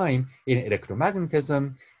the time in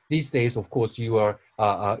electromagnetism. These days, of course,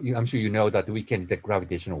 I'm sure you know that we can detect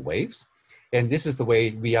gravitational waves. And this is the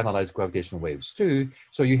way we analyze gravitational waves too.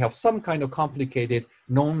 So you have some kind of complicated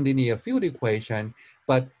nonlinear field equation,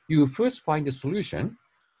 but you first find the solution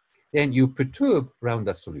and you perturb around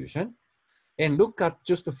that solution and look at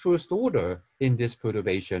just the first order in this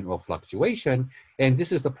perturbation or fluctuation. And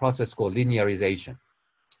this is the process called linearization.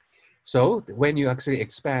 So when you actually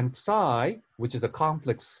expand psi, which is a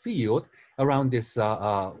complex field around this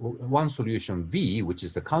one solution V, which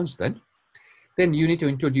is the constant, then you need to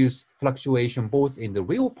introduce fluctuation both in the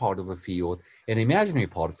real part of the field and imaginary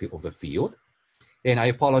part of the field. And I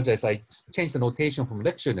apologize, I changed the notation from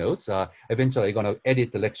lecture notes. Eventually, I'm going to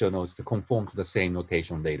edit the lecture notes to conform to the same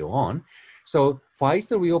notation later on. So phi is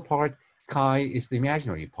the real part, chi is the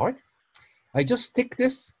imaginary part. I just stick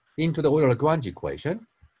this into the Euler-Lagrange equation,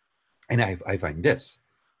 and I find this.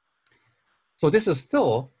 So this is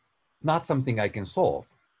still not something I can solve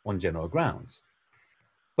on general grounds.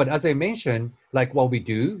 But as I mentioned, like what we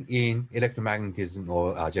do in electromagnetism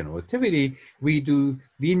or general relativity, we do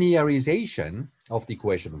linearization of the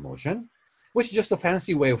equation of motion, which is just a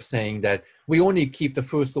fancy way of saying that we only keep the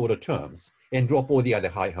first order terms and drop all the other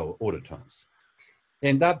high order terms.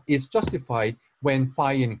 And that is justified when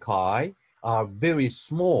phi and chi are very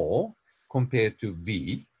small compared to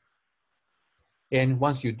v. And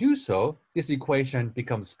once you do so, this equation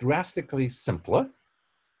becomes drastically simpler.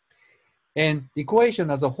 And the equation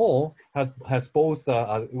as a whole has both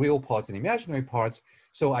real parts and imaginary parts.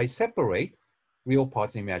 So I separate real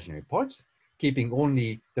parts and imaginary parts, keeping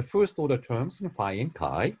only the first order terms in phi and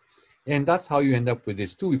chi. And that's how you end up with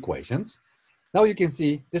these two equations. Now you can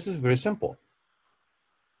see this is very simple.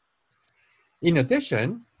 In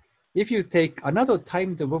addition, if you take another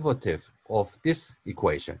time derivative of this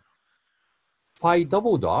equation, phi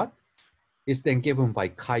double dot is then given by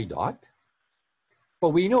chi dot.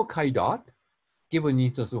 But we know chi dot given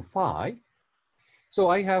in terms of phi. So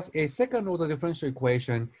I have a second order differential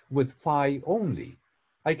equation with phi only.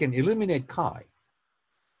 I can eliminate chi.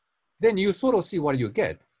 Then you sort of see what you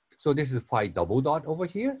get. So this is phi double dot over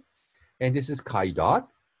here, and this is chi dot.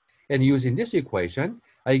 And using this equation,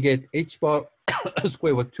 I get h bar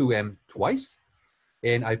square root 2m twice.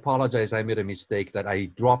 And I apologize, I made a mistake that I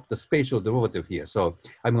dropped the spatial derivative here. So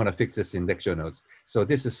I'm gonna fix this in lecture notes. So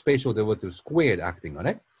this is spatial derivative squared acting on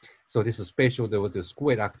it. So this is spatial derivative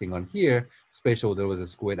squared acting on here, spatial derivative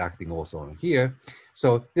squared acting also on here.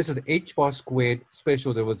 So this is h bar squared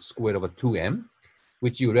spatial derivative squared over 2m,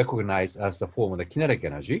 which you recognize as the form of the kinetic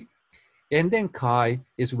energy. And then chi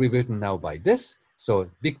is rewritten now by this. So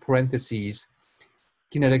big parentheses,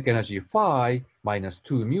 kinetic energy phi minus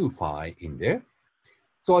 2 mu phi in there.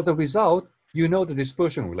 So as a result, you know the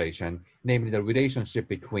dispersion relation, namely the relationship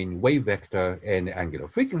between wave vector and angular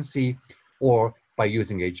frequency, or by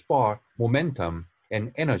using h bar, momentum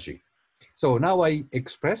and energy. So now I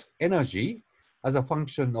expressed energy as a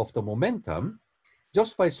function of the momentum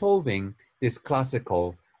just by solving this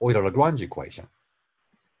classical Euler-Lagrange equation.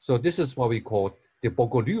 So this is what we call the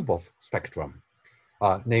Bogolyubov spectrum,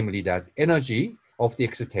 namely that energy of the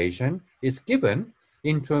excitation is given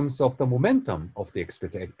in terms of the momentum of the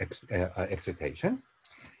excitation.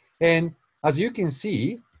 And as you can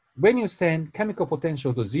see, when you send chemical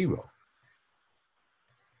potential to 0,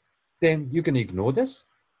 then you can ignore this.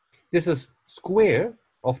 This is square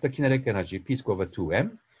of the kinetic energy, p squared over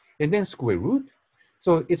 2m, and then square root.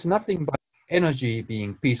 So it's nothing but energy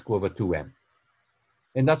being p squared over 2m.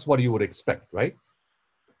 And that's what you would expect, right?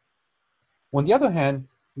 On the other hand,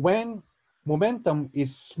 when momentum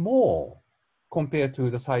is small compared to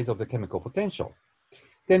the size of the chemical potential,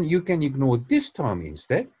 then you can ignore this term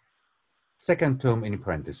instead, second term in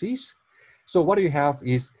parentheses. So what you have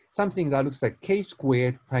is something that looks like k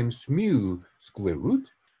squared times mu square root.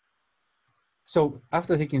 So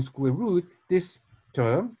after taking square root, this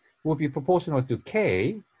term will be proportional to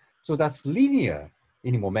k. So that's linear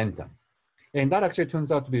in momentum. And that actually turns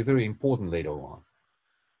out to be very important later on.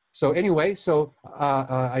 So anyway, so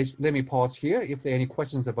let me pause here. If there are any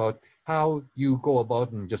questions about how you go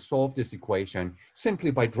about and just solve this equation simply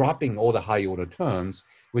by dropping all the high order terms,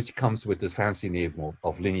 which comes with this fancy name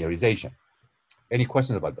of linearization. Any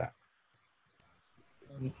questions about that?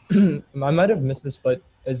 I might have missed this, but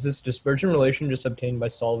is this dispersion relation just obtained by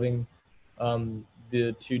solving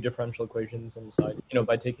the two differential equations on the side, you know,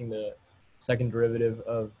 by taking the second derivative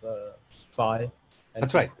of phi?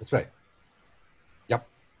 That's right, that's right. Yep.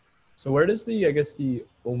 So where does the, I guess, the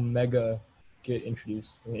omega get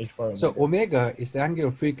introduced in h bar omega? So omega is the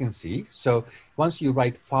angular frequency. So once you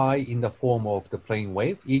write phi in the form of the plane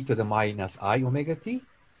wave, e to the minus I omega t,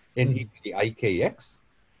 and e to the ikx,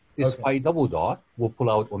 this phi double dot will pull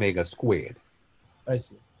out omega squared. I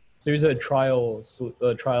see. So here's a trial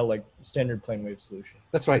like standard plane wave solution.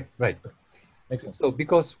 That's right, right. Makes sense. So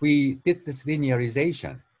because we did this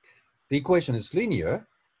linearization, the equation is linear,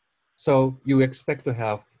 so you expect to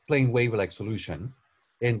have plane wave-like solution,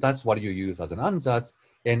 and that's what you use as an ansatz.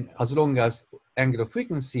 And as long as angular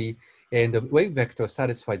frequency and the wave vector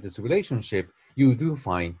satisfy this relationship, you do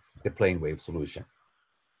find the plane wave solution.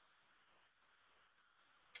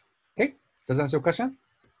 Okay, does that answer your question?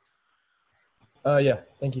 Yeah,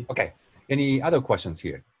 thank you. Okay, any other questions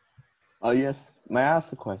here? Yes, may I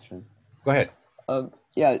ask a question? Go ahead.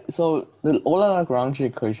 Yeah, so the Euler-Lagrange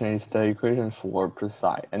equation is the equation for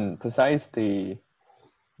psi, and psi is the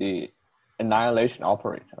annihilation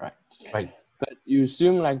operator, right? Right. But you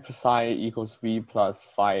assume like psi equals v plus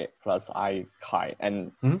phi plus I chi,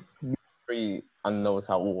 and three unknowns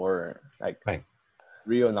are all like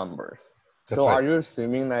real numbers. That's so right. are you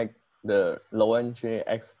assuming like the low energy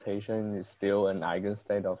excitation is still an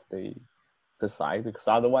eigenstate of the psi, because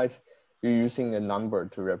otherwise you're using a number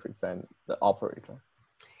to represent the operator?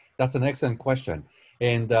 That's an excellent question.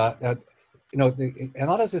 And the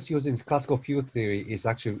analysis using classical field theory is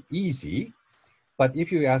actually easy. But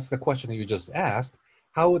if you ask the question that you just asked,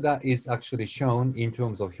 how that is actually shown in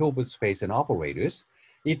terms of Hilbert space and operators,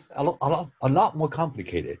 it's a lot more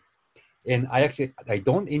complicated. And I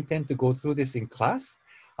don't intend to go through this in class,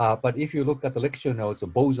 but if you look at the lecture notes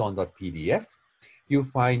of boson.pdf, you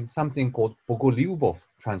find something called Bogolyubov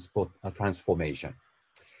transformation.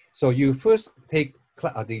 So you first take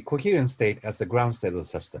the coherent state as the ground state of the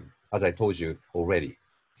system, as I told you already.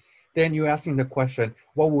 Then you're asking the question,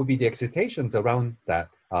 what would be the excitations around that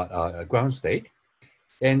ground state?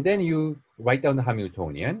 And then you write down the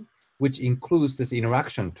Hamiltonian, which includes this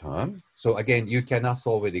interaction term. So again, you cannot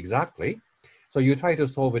solve it exactly. So you try to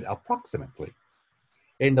solve it approximately.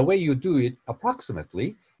 And the way you do it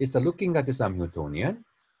approximately is that looking at this Hamiltonian,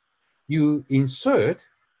 you insert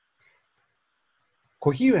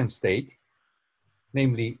coherent state,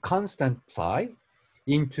 namely constant psi,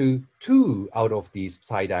 into 2 out of these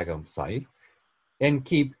psi diagonal psi, and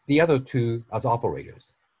keep the other 2 as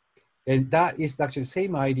operators. And that is actually the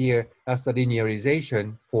same idea as the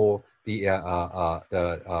linearization for the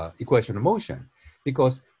equation of motion.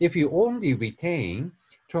 Because if you only retain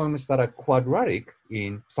terms that are quadratic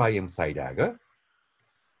in psi and psi dagger,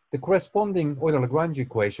 the corresponding Euler-Lagrange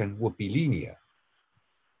equation would be linear.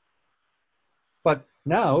 But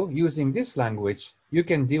now, using this language, you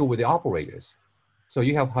can deal with the operators. So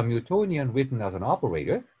you have Hamiltonian written as an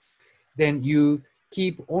operator, then you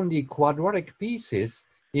keep only quadratic pieces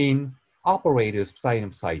in operators psi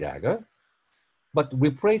and psi dagger, but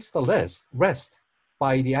replace the rest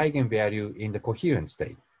by the eigenvalue in the coherent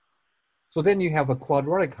state. So then you have a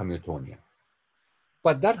quadratic Hamiltonian.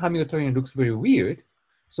 But that Hamiltonian looks very weird.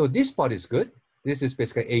 So this part is good. This is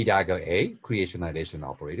basically A dagger A, creation annihilation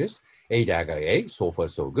operators, A dagger A, so far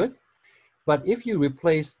so good. But if you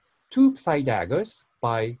replace 2 psi daggers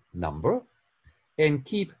by number and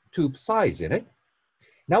keep 2 psis in it,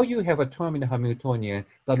 now you have a term in the Hamiltonian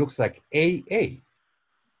that looks like AA,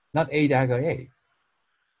 not A dagger A.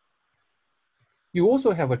 You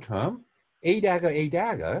also have a term, A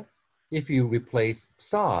dagger, if you replace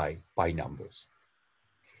psi by numbers.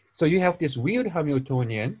 So you have this weird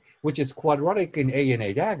Hamiltonian, which is quadratic in A and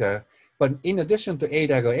A dagger, but in addition to A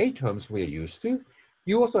dagger A terms we're used to,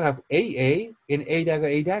 you also have AA in A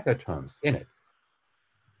dagger terms in it.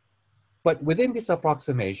 But within this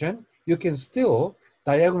approximation, you can still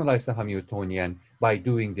diagonalize the Hamiltonian by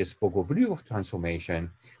doing this Bogolyubov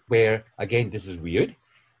transformation, where, again, this is weird.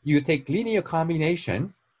 You take linear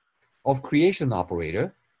combination of creation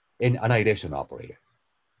operator and annihilation operator.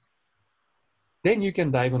 Then you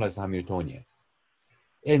can diagonalize the Hamiltonian.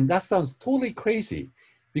 And that sounds totally crazy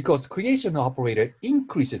because creation operator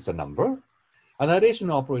increases the number, annihilation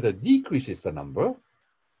operator decreases the number.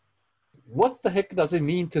 What the heck does it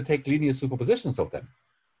mean to take linear superpositions of them?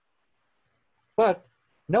 But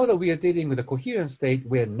now that we are dealing with a coherent state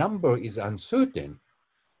where number is uncertain,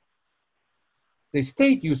 the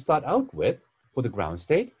state you start out with for the ground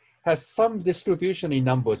state has some distribution in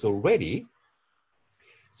numbers already.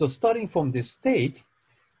 So starting from this state,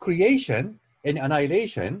 creation and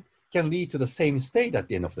annihilation can lead to the same state at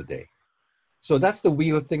the end of the day. So that's the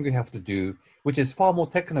weird thing we have to do, which is far more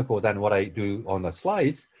technical than what I do on the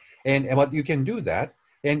slides. But you can do that,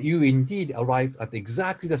 and you indeed arrive at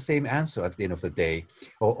exactly the same answer at the end of the day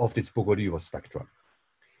of this Bogolyubov spectrum.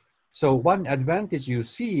 So one advantage you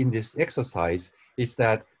see in this exercise is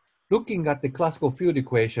that looking at the classical field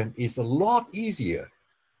equation is a lot easier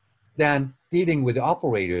than dealing with the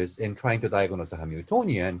operators and trying to diagonalize the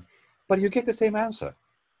Hamiltonian, but you get the same answer.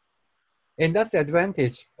 And that's the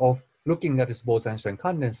advantage of looking at this Bose-Einstein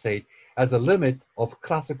condensate as a limit of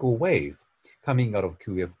classical wave coming out of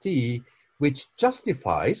QFT, which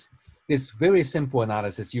justifies this very simple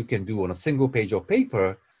analysis you can do on a single page of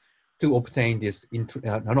paper to obtain this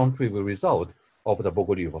non-trivial result of the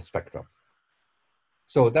Bogolyubov spectrum.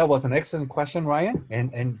 So that was an excellent question, Ryan.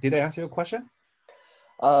 And did I answer your question?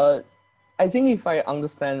 I think if I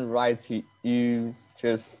understand right, you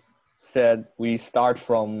just said we start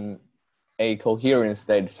from a coherent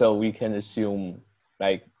state, so we can assume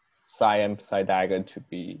like psi and psi dagger to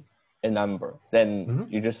be a number. Then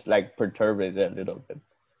you just like perturb it a little bit,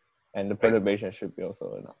 and the perturbation should be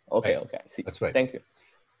also enough. Okay, okay, I see. That's right. Thank you.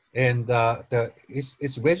 And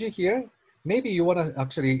is Reggie here? Maybe you want to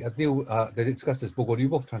actually discuss this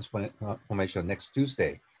Bogolyubov transformation next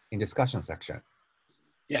Tuesday in discussion section.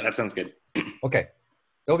 Yeah, that sounds good. Okay,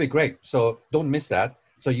 that'll be great. So don't miss that.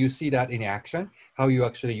 So you see that in action, how you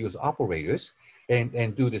actually use operators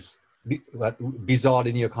and do this bizarre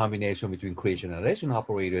linear combination between creation and annihilation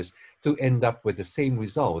operators to end up with the same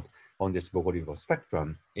result on this Bogoliubov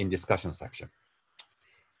spectrum in discussion section.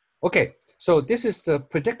 Okay, so this is the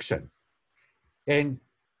prediction. And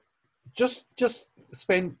just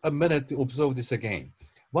spend a minute to observe this again.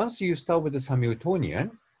 Once you start with the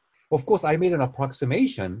Hamiltonian, of course, I made an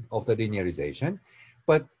approximation of the linearization,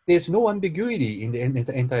 but there's no ambiguity in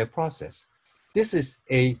the entire process. This is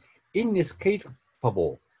a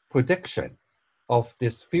inescapable prediction of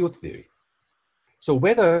this field theory. So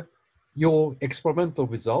whether your experimental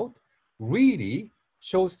result really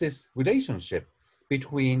shows this relationship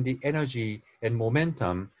between the energy and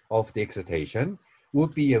momentum of the excitation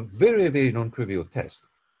would be a very, very non-trivial test.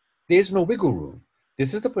 There's no wiggle room.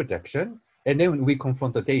 This is the prediction, and then we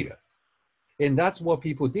confront the data. And that's what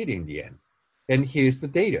people did in the end. And here's the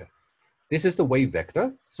data. This is the wave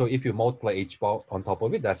vector. So if you multiply h bar on top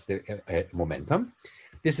of it, that's the momentum.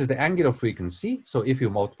 This is the angular frequency. So if you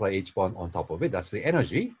multiply h bar on top of it, that's the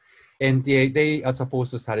energy. And they are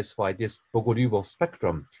supposed to satisfy this Bogoliubov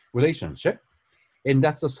spectrum relationship. And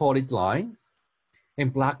that's the solid line.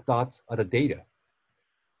 And black dots are the data.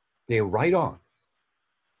 They're right on.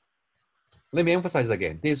 Let me emphasize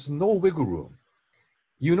again, there's no wiggle room.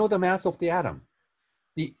 You know the mass of the atom.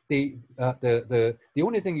 The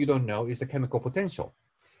only thing you don't know is the chemical potential.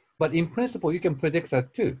 But in principle, you can predict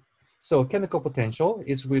that too. So chemical potential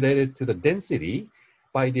is related to the density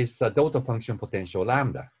by this delta function potential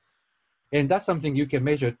lambda. And that's something you can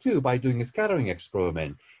measure too by doing a scattering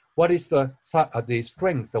experiment. What is the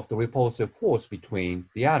strength of the repulsive force between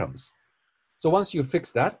the atoms? So once you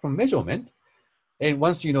fix that from measurement, and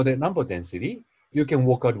once you know the number density, you can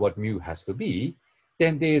work out what mu has to be,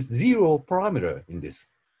 then there's zero parameter in this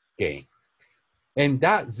game. And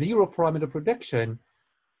that zero parameter prediction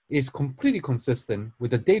is completely consistent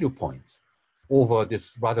with the data points over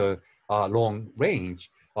this rather long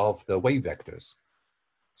range of the wave vectors.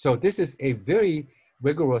 So this is a very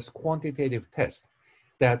rigorous quantitative test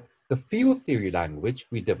that the field theory language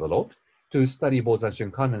we developed to study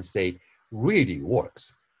Bose-Einstein condensate really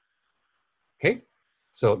works. Okay,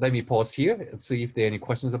 so let me pause here and see if there are any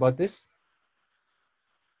questions about this.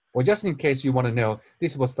 Or just in case you want to know,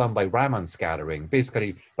 this was done by Raman scattering,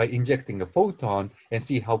 basically by injecting a photon and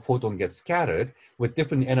see how photon gets scattered with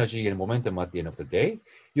different energy and momentum at the end of the day.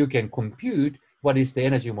 You can compute what is the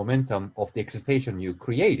energy and momentum of the excitation you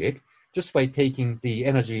created just by taking the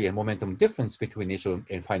energy and momentum difference between initial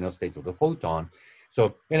and final states of the photon.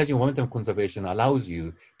 So energy and momentum conservation allows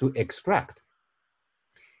you to extract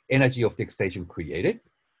energy of the excitation created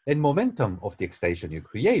and momentum of the excitation you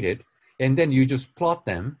created, and then you just plot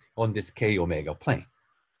them on this k omega plane.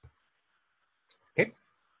 Okay,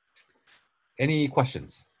 any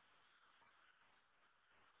questions?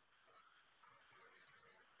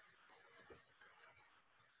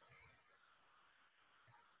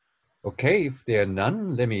 Okay, if there are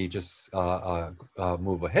none, let me just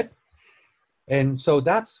move ahead. And so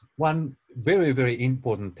that's one very, very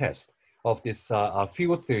important test of this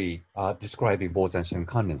field theory describing Bose-Einstein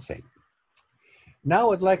condensate.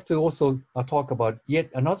 Now I'd like to also talk about yet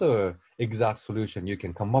another exact solution you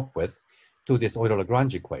can come up with to this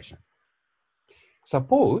Euler-Lagrange equation.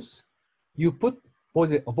 Suppose you put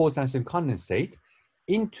Bose-Einstein condensate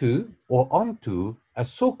into or onto a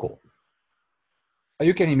circle.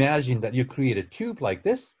 You can imagine that you create a tube like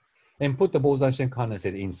this and put the Bose-Einstein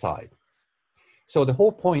condensate inside. So the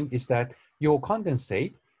whole point is that your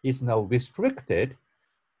condensate is now restricted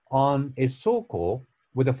on a circle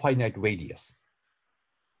with a finite radius.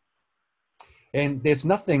 And there's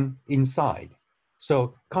nothing inside.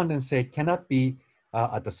 So condensate cannot be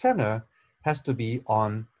at the center, has to be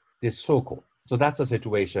on this circle. So that's the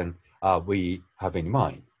situation we have in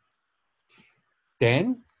mind.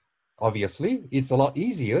 Then, obviously, it's a lot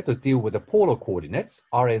easier to deal with the polar coordinates,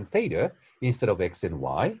 r and theta, instead of x and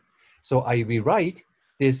y. So I rewrite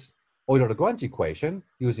this Euler-Lagrange equation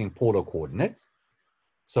using polar coordinates.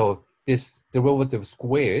 So this derivative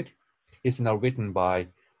squared is now written by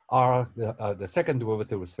r, the second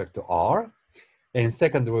derivative with respect to r, and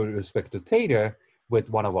second derivative with respect to theta with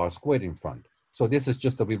one of r squared in front. So this is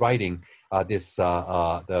just a rewriting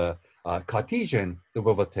the Cartesian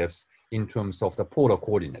derivatives in terms of the polar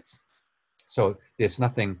coordinates. So there's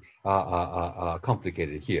nothing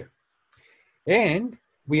complicated here. And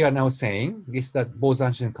we are now saying is that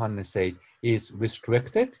Bose-Einstein condensate is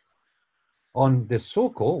restricted on the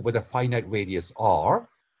circle with a finite radius r.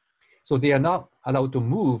 So they are not allowed to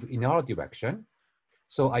move in our direction.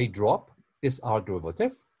 So I drop this r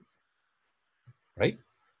derivative, right?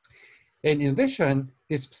 And in addition,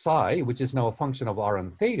 this psi, which is now a function of r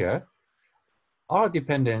and theta, r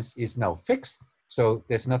dependence is now fixed, so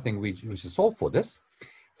there's nothing we should solve for this.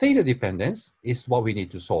 Theta dependence is what we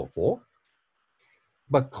need to solve for.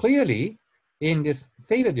 But clearly, in this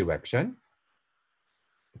theta direction,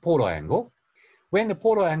 polar angle, when the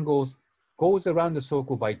polar angle goes around the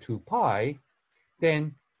circle by 2 pi,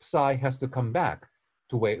 then psi has to come back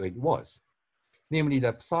to where it was. Namely,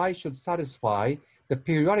 that psi should satisfy the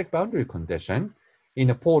periodic boundary condition in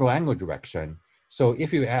the polar angle direction. So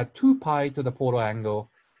if you add 2 pi to the polar angle,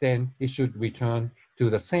 then it should return to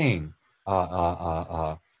the same,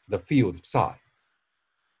 the field psi.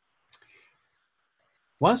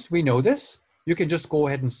 Once we know this, you can just go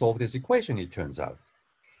ahead and solve this equation, it turns out.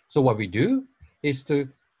 So what we do is to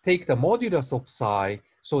take the modulus of psi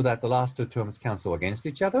so that the last two terms cancel against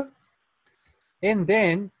each other. And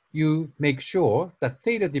then you make sure that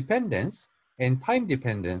theta dependence and time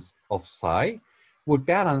dependence of psi would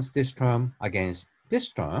balance this term against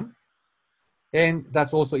this term. And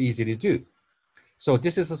that's also easy to do. So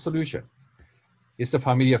this is a solution. It's a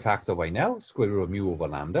familiar factor right now, square root of mu over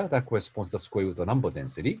lambda. That corresponds to the square root of the number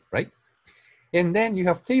density, right? And then you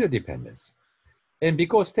have theta dependence. And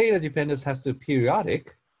because theta dependence has to be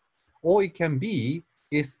periodic, all it can be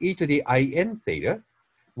is e to the in theta,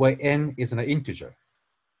 where n is an integer.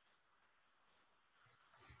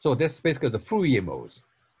 So that's basically the Fourier modes.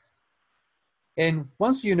 And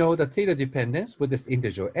once you know the theta dependence with this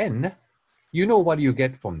integer n, you know what you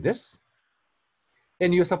get from this.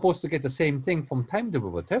 And you're supposed to get the same thing from time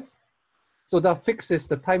derivative. So that fixes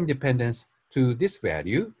the time dependence to this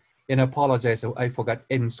value. And I apologize, I forgot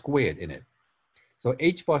n squared in it. So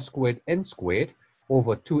h bar squared n squared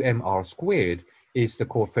over 2mr squared is the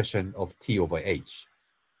coefficient of t over h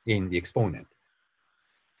in the exponent.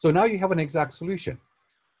 So now you have an exact solution.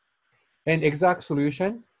 An exact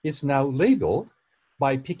solution is now labeled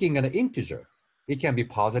by picking an integer. It can be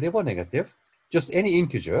positive or negative, just any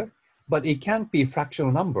integer, but it can't be a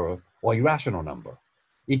fractional number or irrational number.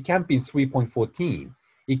 It can't be 3.14.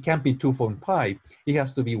 It can't be 2.5. It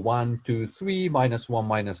has to be 1, 2, 3, minus 1,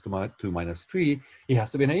 minus 2, minus 3. It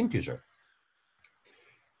has to be an integer.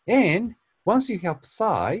 And once you have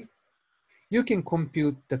psi, you can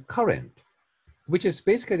compute the current, which is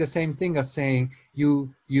basically the same thing as saying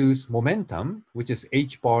you use momentum, which is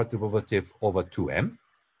h bar derivative over 2m,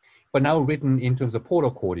 but now written in terms of polar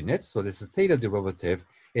coordinates. So this is theta derivative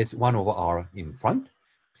is 1 over r in front.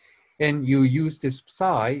 And you use this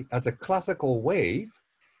psi as a classical wave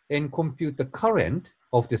and compute the current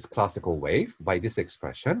of this classical wave by this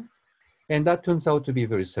expression. And that turns out to be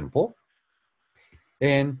very simple.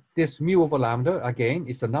 And this mu over lambda, again,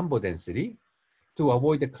 is the number density. To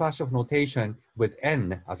avoid the clash of notation with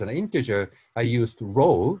n as an integer, I used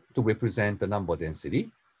rho to represent the number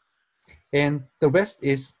density. And the rest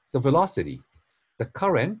is the velocity. The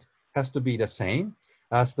current has to be the same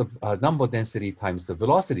as the number density times the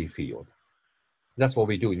velocity field. That's what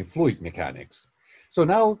we do in fluid mechanics. So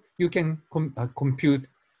now you can compute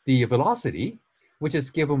the velocity, which is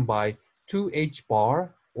given by 2h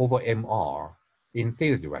bar over mr in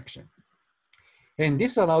theta direction. And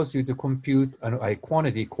this allows you to compute a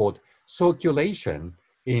quantity called circulation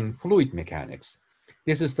in fluid mechanics.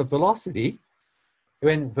 This is the velocity.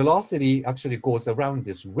 When velocity actually goes around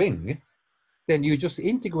this ring, then you just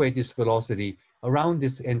integrate this velocity around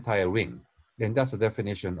this entire ring. Then that's the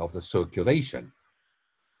definition of the circulation.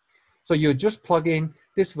 So you just plug in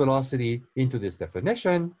this velocity into this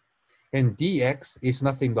definition, and dx is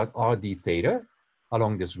nothing but r d theta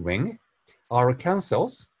along this ring. R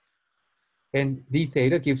cancels, and d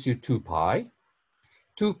theta gives you 2 pi.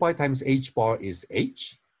 2 pi times h bar is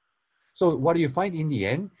h. So what you find in the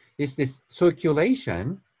end is this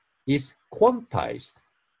circulation is quantized.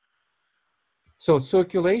 So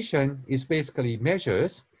circulation is basically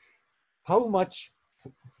measures how much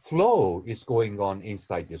flow is going on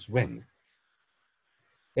inside this ring.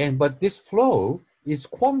 But this flow is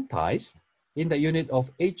quantized in the unit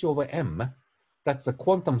of h over m. That's the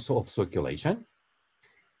quantum of circulation.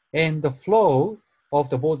 And the flow of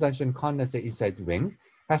the Bose-Einstein condensate inside the ring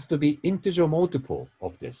has to be integer multiple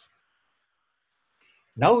of this.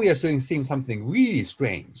 Now we are seeing something really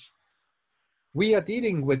strange. We are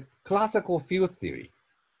dealing with classical field theory.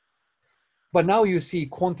 But now you see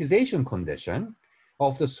quantization condition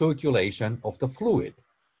of the circulation of the fluid.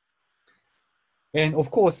 And of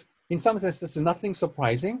course, in some sense, this is nothing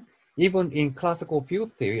surprising. Even in classical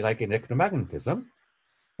field theory, like in electromagnetism,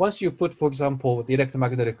 once you put, for example, the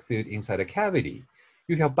electromagnetic field inside a cavity,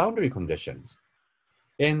 you have boundary conditions.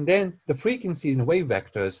 And then the frequencies and wave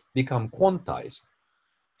vectors become quantized.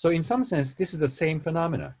 So in some sense, this is the same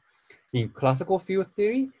phenomena. In classical field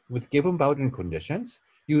theory, with given boundary conditions,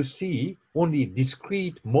 you see only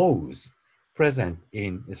discrete modes present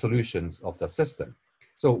in the solutions of the system.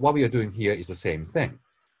 So what we are doing here is the same thing.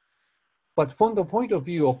 But from the point of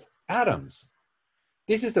view of atoms,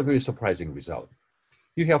 this is a very surprising result.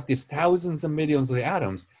 You have these thousands and millions of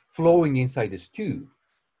atoms flowing inside this tube.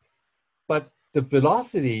 But the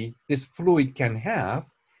velocity this fluid can have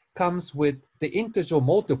comes with the integer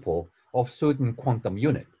multiple of certain quantum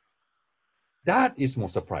unit. That is more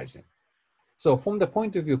surprising. So from the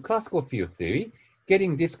point of view of classical field theory,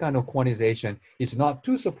 getting this kind of quantization is not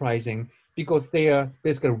too surprising because they are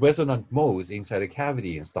basically resonant modes inside the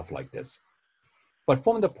cavity and stuff like this. But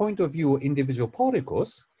from the point of view of individual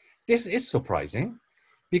particles, this is surprising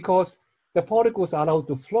because the particles are allowed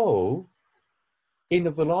to flow in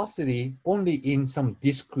a velocity only in some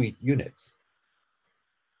discrete units.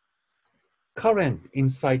 Current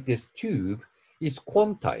inside this tube is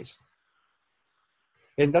quantized.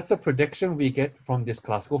 And that's a prediction we get from this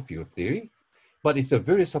classical field theory, but it's a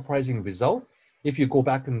very surprising result if you go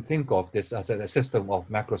back and think of this as a system of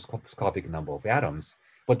macroscopic number of atoms,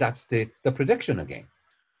 but that's the prediction again.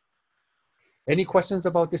 Any questions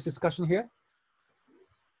about this discussion here?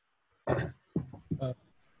 I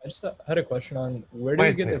just had a question on where do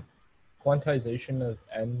you get the quantization of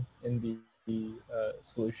n in the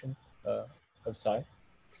solution of psi?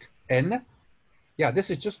 N? Yeah, this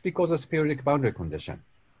is just because of periodic boundary condition.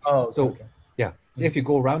 Oh, okay, so okay. Yeah, so if you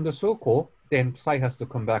go around the circle, then psi has to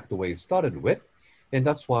come back the way it started with. And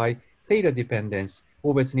that's why theta dependence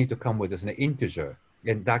always need to come with as an integer.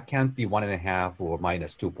 And that can't be 1.5 or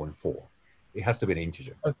minus 2.4. It has to be an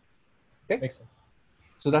integer. Okay. Makes sense.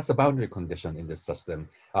 So that's the boundary condition in this system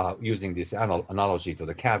using this analogy to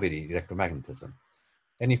the cavity electromagnetism.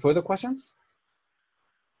 Any further questions?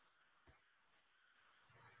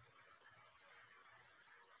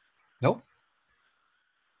 No?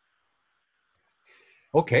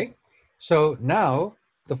 Okay, so now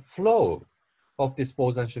the flow of this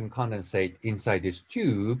Bose-Einstein condensate inside this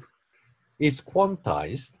tube is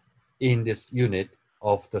quantized in this unit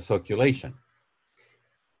of the circulation.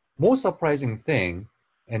 More surprising thing,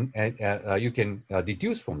 and you can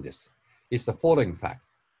deduce from this, is the following fact.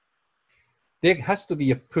 There has to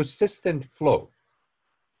be a persistent flow.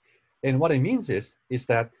 And what it means is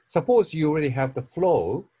that suppose you already have the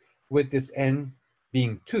flow with this n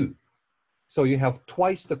being 2. So you have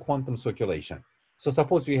twice the quantum circulation. So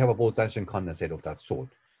suppose you have a Bose-Einstein condensate of that sort.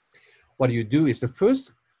 What you do is to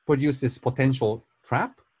first produce this potential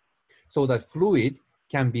trap so that fluid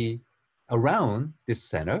can be around this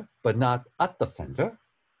center, but not at the center.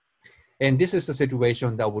 And this is the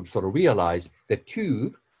situation that would sort of realize the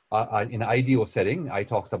tube in an ideal setting. I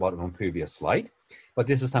talked about it on previous slide, but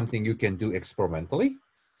this is something you can do experimentally.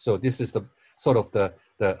 So this is the sort of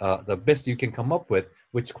the best you can come up with,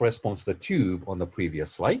 which corresponds to the tube on the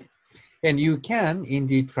previous slide. And you can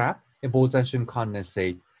indeed trap a Bose-Einstein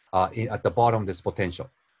condensate at the bottom of this potential.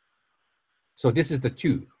 So this is the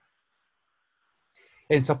tube.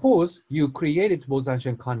 And suppose you created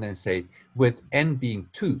Bose-Einstein condensate with n being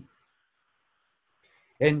 2.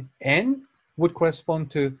 And n would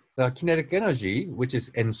correspond to the kinetic energy, which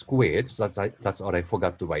is n squared. So that's what I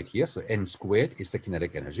forgot to write here. So n squared is the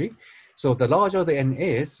kinetic energy. So the larger the n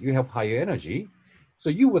is, you have higher energy.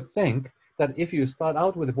 So you would think that if you start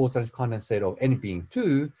out with a Bose-Einstein condensate of n being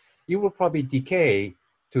 2, you will probably decay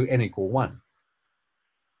to n equal 1.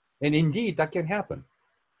 And indeed, that can happen.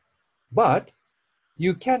 But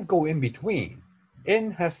you can't go in between.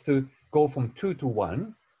 N has to go from 2 to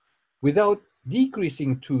 1 without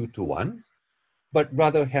decreasing 2 to 1, but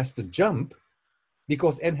rather has to jump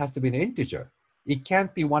because n has to be an integer. It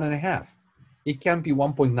can't be 1.5. It can't be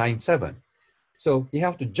 1.97. So you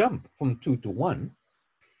have to jump from 2 to 1,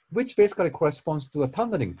 which basically corresponds to a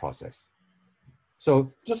tunneling process.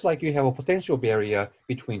 So just like you have a potential barrier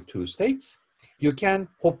between two states, you can't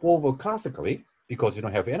hop over classically because you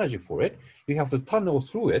don't have energy for it. You have to tunnel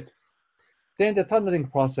through it. Then the tunneling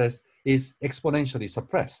process is exponentially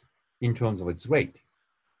suppressed in terms of its rate.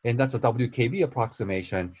 And that's a WKB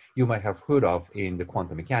approximation you might have heard of in the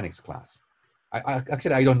quantum mechanics class.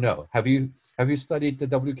 Actually, I don't know. Have you studied the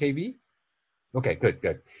WKB? Okay,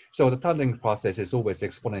 good. So the tunneling process is always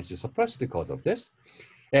exponentially suppressed because of this.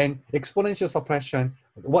 And exponential suppression,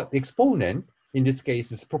 what the exponent in this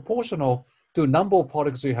case is proportional to number of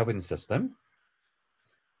particles you have in the system.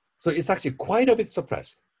 So it's actually quite a bit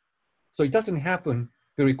suppressed. So it doesn't happen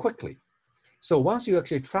very quickly. So once you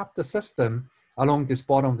actually trap the system along this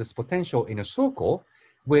bottom of this potential in a circle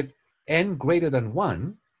with n greater than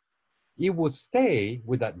 1, it will stay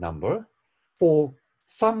with that number for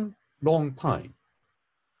some long time.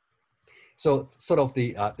 So sort of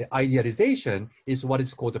the idealization is what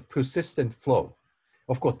is called a persistent flow.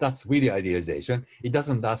 Of course, that's really idealization. It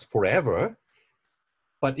doesn't last forever,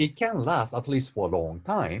 but it can last at least for a long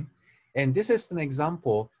time. And this is an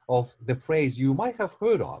example of the phrase you might have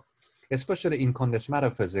heard of, especially in condensed matter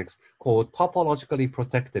physics, called topologically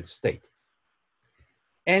protected state.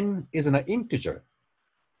 N is an integer.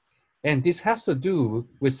 And this has to do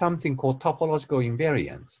with something called topological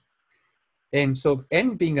invariance. And so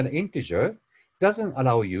N being an integer doesn't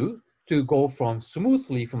allow you to go from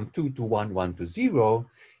smoothly from 2 to 1, 1 to 0.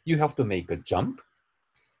 You have to make a jump.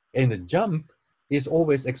 And the jump is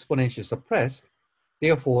always exponentially suppressed.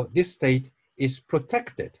 Therefore, this state is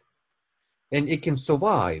protected. And it can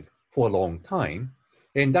survive for a long time.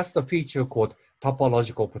 And that's the feature called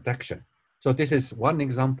topological protection. So this is one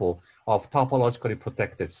example of topologically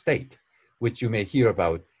protected state, which you may hear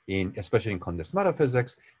about especially in condensed matter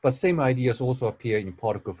physics, but same ideas also appear in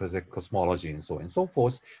particle physics, cosmology, and so on and so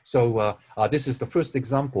forth. So this is the first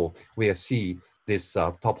example where I see this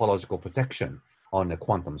topological protection on a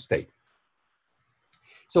quantum state.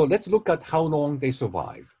 So let's look at how long they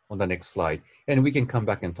survive on the next slide, and we can come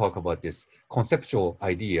back and talk about this conceptual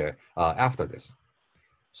idea after this.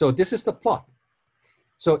 So this is the plot.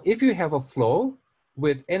 So if you have a flow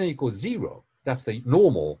with n equals 0, that's the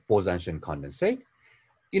normal Bose-Einstein condensate,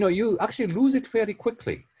 you actually lose it fairly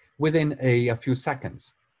quickly within a few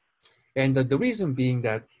seconds. And the reason being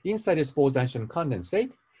that inside this Bose-Einstein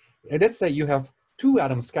condensate, let's say you have two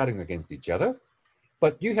atoms scattering against each other,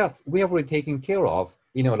 but we have already taken care of,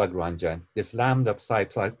 Lagrangian, this lambda psi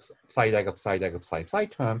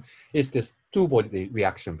term is this two-body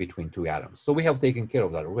reaction between two atoms. So we have taken care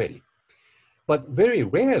of that already. But very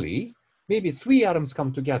rarely, maybe three atoms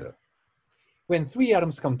come together. When three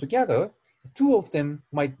atoms come together, two of them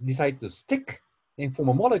might decide to stick and form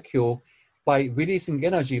a molecule by releasing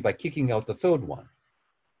energy by kicking out the third one.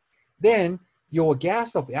 Then your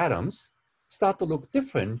gas of atoms start to look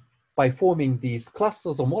different by forming these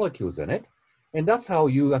clusters of molecules in it. And that's how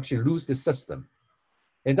you actually lose the system.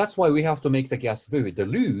 And that's why we have to make the gas very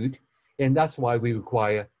dilute. And that's why we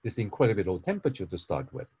require this incredibly low temperature to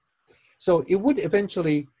start with. So it would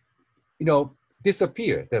eventually,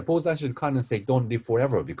 disappear. The Bose-Einstein condensate don't live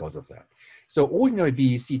forever because of that. So ordinary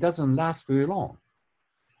BEC doesn't last very long.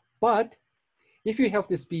 But if you have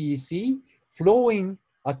this BEC flowing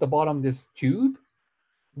at the bottom of this tube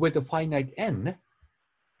with a finite n,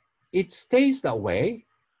 it stays that way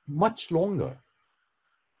much longer.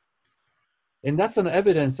 And that's an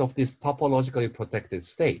evidence of this topologically protected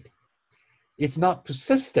state. It's not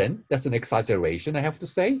persistent, that's an exaggeration, I have to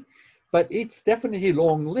say, but it's definitely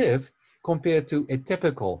long-lived compared to a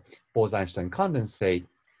typical Bose-Einstein condensate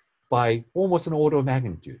by almost an order of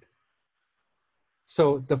magnitude.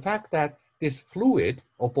 So the fact that this fluid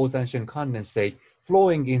of Bose-Einstein condensate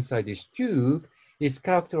flowing inside this tube is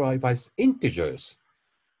characterized by integers,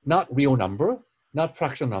 not real number, not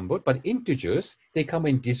fraction number, but integers. They come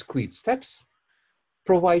in discrete steps,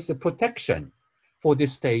 provides a protection for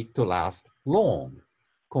this state to last long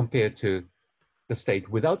compared to the state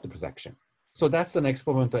without the protection. So that's an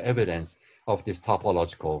experimental evidence of this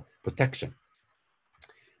topological protection.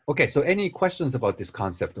 Okay, so any questions about this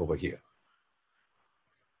concept over here?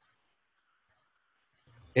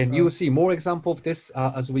 And you'll see more examples of this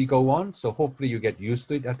as we go on. So hopefully you get used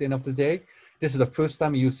to it at the end of the day. This is the first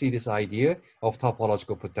time you see this idea of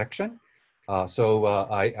topological protection.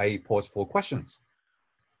 I pause for questions.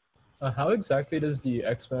 How exactly does the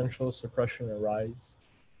exponential suppression arise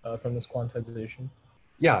from this quantization?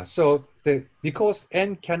 Yeah, so because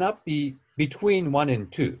n cannot be between 1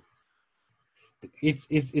 and 2, it's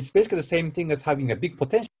basically the same thing as having a big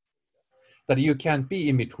potential that you can't be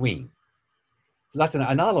in between. So that's an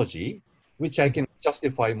analogy which I can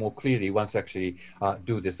justify more clearly once I actually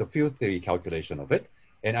do this field theory calculation of it.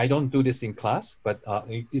 And I don't do this in class, but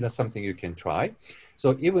that's something you can try.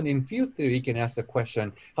 So even in field theory, you can ask the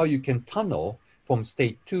question how you can tunnel from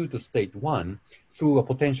state 2 to state 1 through a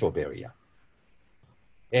potential barrier.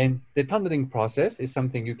 And the tunneling process is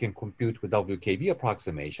something you can compute with WKB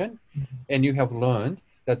approximation. And you have learned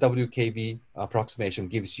that WKB approximation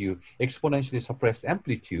gives you exponentially suppressed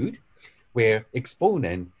amplitude, where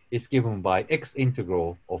exponent is given by x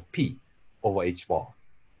integral of p over h bar.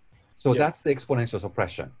 So that's the exponential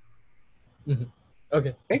suppression.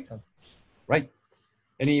 Okay. Makes sense. Right.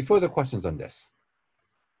 Any further questions on this?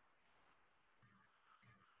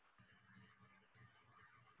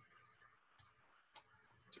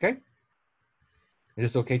 Okay. Is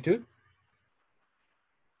this okay too?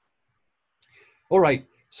 All right.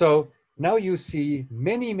 So now you see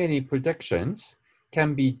many predictions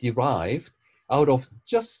can be derived out of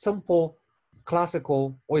just simple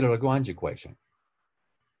classical Euler-Lagrange equation.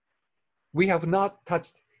 We have not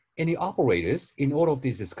touched any operators in all of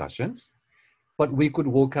these discussions, but we could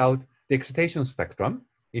work out the excitation spectrum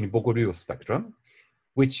in Bogolyubov spectrum,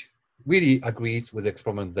 which really agrees with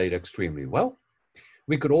experimental data extremely well.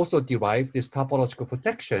 We could also derive this topological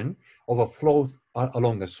protection of a flow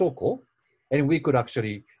along a circle, and we could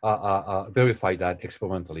actually verify that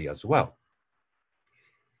experimentally as well.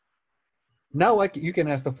 Now you can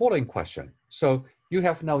ask the following question. So you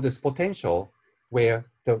have now this potential where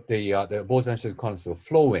the Bose-Einstein constant is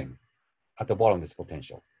flowing at the bottom of this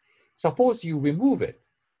potential. Suppose you remove it.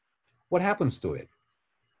 What happens to it?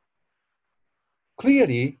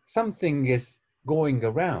 Clearly, something is going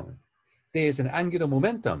around. There's an angular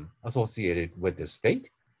momentum associated with this state,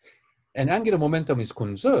 and angular momentum is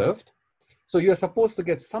conserved. So you're supposed to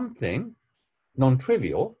get something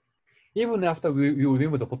non-trivial even after you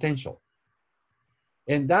remove the potential.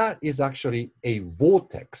 And that is actually a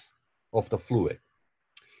vortex of the fluid.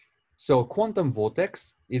 So quantum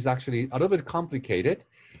vortex is actually a little bit complicated,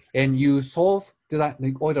 and you solve the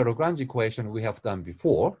Euler-Lagrange equation we have done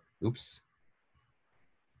before. Oops.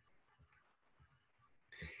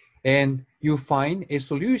 And you find a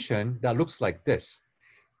solution that looks like this.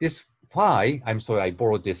 This phi, I'm sorry, I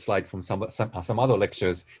borrowed this slide from some other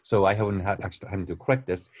lectures, so I haven't had actually having to correct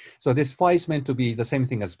this. So this phi is meant to be the same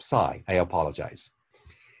thing as psi. I apologize.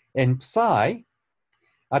 And psi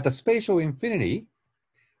at the spatial infinity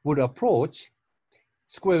would approach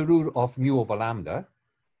square root of mu over lambda.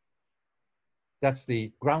 That's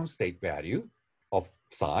the ground state value of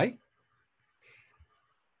psi.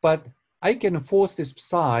 But I can force this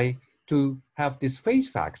psi to have this phase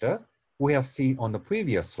factor we have seen on the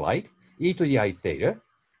previous slide, e to the I theta.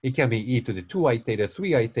 It can be e to the 2I theta,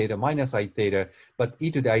 3I theta, minus I theta, but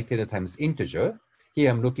e to the I theta times integer. Here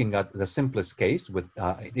I'm looking at the simplest case with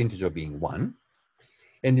integer being 1.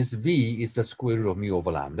 And this v is the square root of mu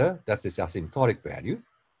over lambda. That's its asymptotic value.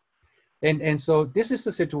 And so this is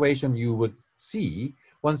the situation you would see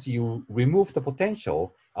once you remove the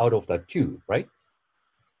potential out of the tube, right?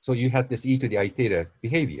 So you have this e to the I theta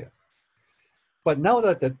behavior. But now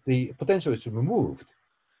that the potential is removed,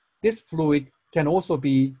 this fluid can also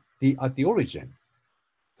be at the origin.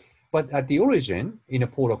 But at the origin, in a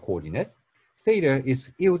polar coordinate, theta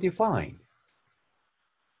is ill-defined.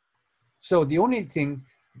 So the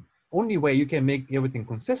only way you can make everything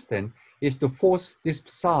consistent is to force this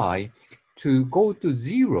psi to go to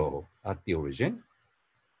 0 at the origin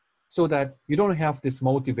so that you don't have this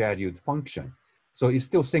multi-valued function. So it's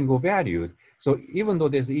still single valued. So even though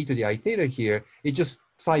there's e to the I theta here, it just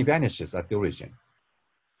psi vanishes at the origin.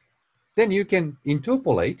 Then you can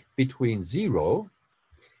interpolate between 0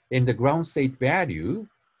 and the ground state value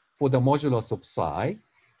for the modulus of psi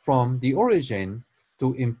from the origin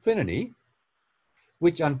to infinity,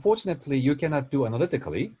 which unfortunately you cannot do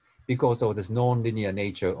analytically because of this non-linear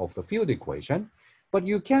nature of the field equation, but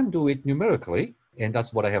you can do it numerically, and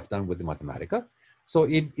that's what I have done with the Mathematica. So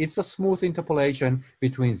it's a smooth interpolation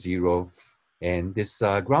between 0 and this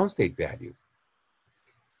ground state value.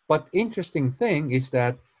 But interesting thing is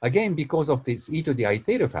that, again, because of this e to the I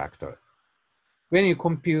theta factor, when you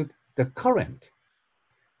compute the current,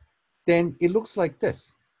 then it looks like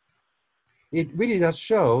this. It really does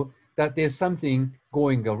show that there's something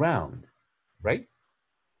going around, right?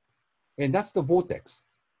 And that's the vortex.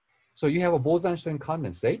 So you have a Bose-Einstein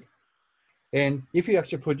condensate, and if you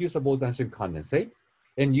actually produce a Bose-Einstein condensate,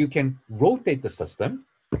 and you can rotate the system,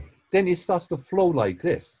 then it starts to flow like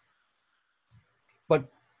this. But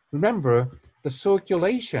remember, the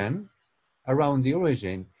circulation around the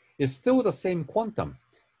origin is still the same quantum,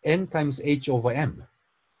 n times h over m.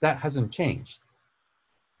 That hasn't changed.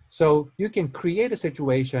 So you can create a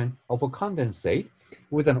situation of a condensate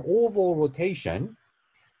with an overall rotation,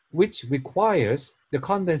 which requires the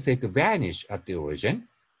condensate to vanish at the origin.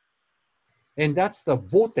 And that's the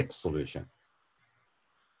vortex solution.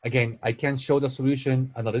 Again, I can't show the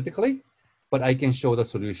solution analytically, but I can show the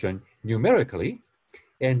solution numerically.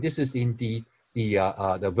 And this is indeed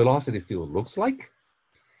the velocity field looks like.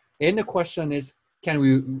 And the question is, can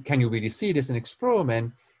you really see this in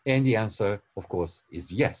experiment? And the answer, of course,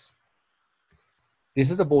 is yes. This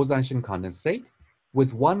is a Bose-Einstein condensate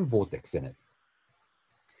with one vortex in it.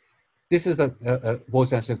 This is a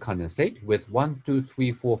Bose-Einstein condensate with 1, 2,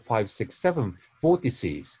 3, 4, 5, 6, 7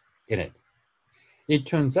 vortices in it. It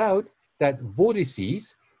turns out that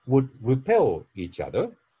vortices would repel each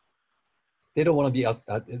other. They don't want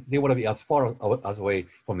to be as far away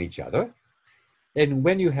from each other. And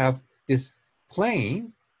when you have this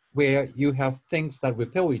plane where you have things that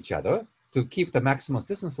repel each other to keep the maximum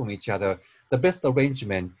distance from each other, the best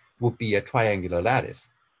arrangement would be a triangular lattice.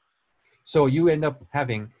 So you end up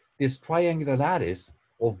having this triangular lattice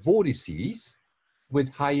of vortices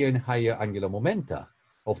with higher and higher angular momenta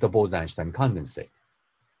of the Bose-Einstein condensate.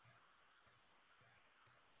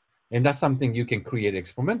 And that's something you can create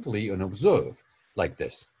experimentally and observe like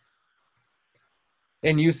this.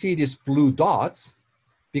 And you see these blue dots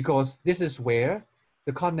because this is where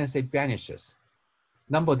the condensate vanishes.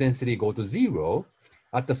 Number density go to 0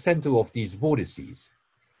 at the center of these vortices.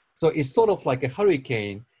 So it's sort of like a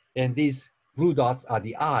hurricane, and these blue dots are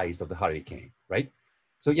the eyes of the hurricane, right?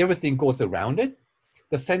 So everything goes around it.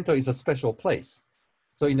 The center is a special place.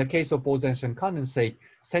 So in the case of Bose-Einstein condensate,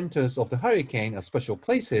 centers of the hurricane are special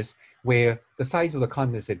places where the size of the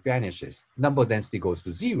condensate vanishes. Number density goes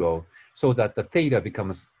to 0, so that the theta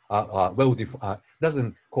becomes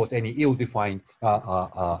doesn't cause any ill-defined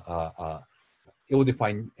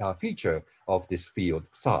feature of this field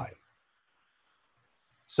psi.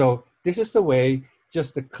 So this is the way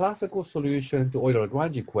just the classical solution to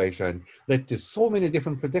Euler-Lagrange equation led to so many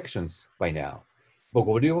different predictions by now.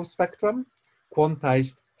 Bogoliubov spectrum,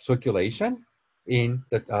 quantized circulation in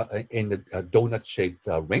the donut-shaped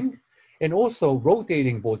ring, and also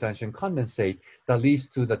rotating Bose-Einstein condensate that leads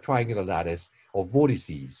to the triangular lattice of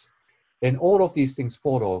vortices. And all of these things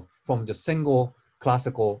follow from the single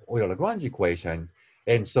classical Euler-Lagrange equation.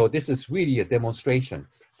 And so this is really a demonstration,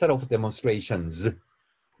 set of demonstrations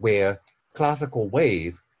where classical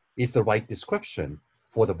wave is the right description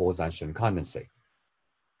for the Bose-Einstein condensate.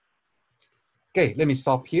 Okay, let me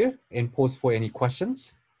stop here and pause for any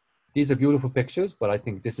questions. These are beautiful pictures, but I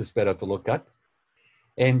think this is better to look at.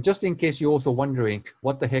 And just in case you're also wondering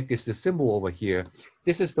what the heck is this symbol over here,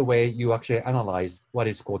 this is the way you actually analyze what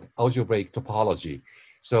is called algebraic topology.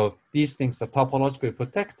 So these things are topologically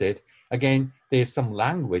protected. Again, there's some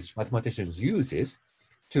language mathematicians uses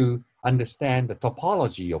to understand the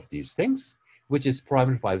topology of these things, which is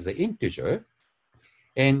parameterized by the integer.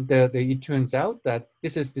 And it turns out that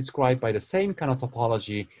this is described by the same kind of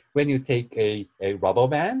topology when you take a rubber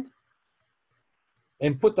band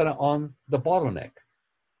and put that on the bottleneck.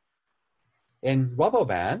 And rubber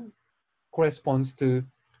band corresponds to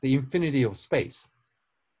the infinity of space.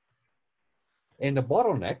 And the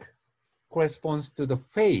bottleneck corresponds to the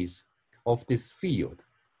phase of this field.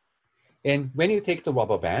 And when you take the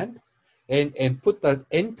rubber band and put that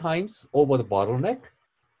n times over the bottleneck,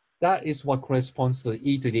 that is what corresponds to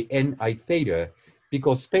e to the ni theta,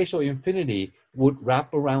 because spatial infinity would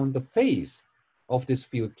wrap around the phase of this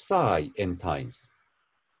field psi n times.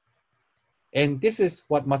 And this is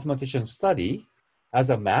what mathematicians study as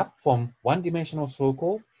a map from one-dimensional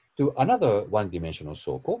circle to another one-dimensional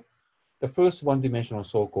circle. The first one-dimensional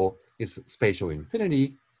circle is spatial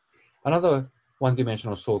infinity. Another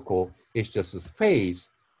one-dimensional circle is just the phase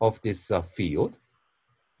of this field.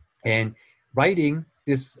 And writing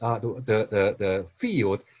this the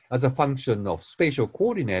field as a function of spatial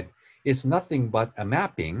coordinate is nothing but a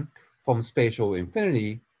mapping from spatial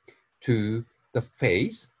infinity to the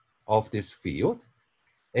phase of this field.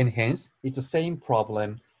 And hence, it's the same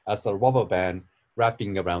problem as the rubber band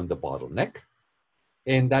wrapping around the bottleneck.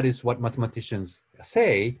 And that is what mathematicians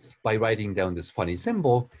say by writing down this funny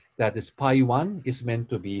symbol, that this pi1 is meant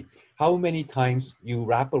to be how many times you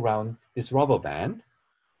wrap around this rubber band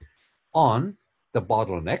on the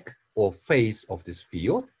bottleneck or phase of this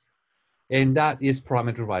field. And that is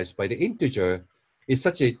parameterized by the integer. It's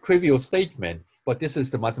such a trivial statement, but this is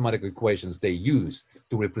the mathematical equations they use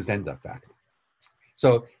to represent that fact.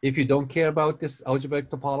 So if you don't care about this algebraic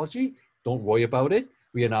topology, don't worry about it.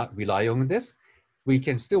 We are not relying on this. We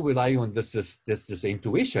can still rely on this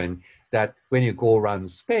intuition that when you go around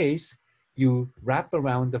space, you wrap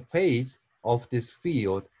around the phase of this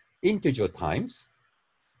field integer times.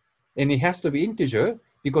 And it has to be integer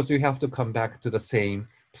because you have to come back to the same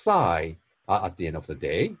psi at the end of the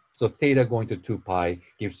day. So theta going to 2 pi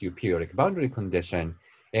gives you periodic boundary condition.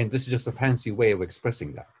 And this is just a fancy way of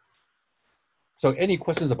expressing that. So any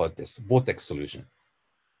questions about this vortex solution?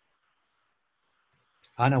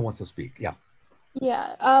 Anna wants to speak, yeah.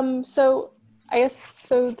 Yeah, so I guess,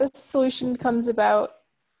 this solution comes about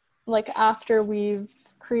like after we've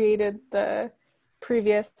created the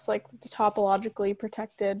previous, like the topologically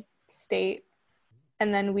protected state,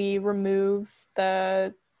 and then we remove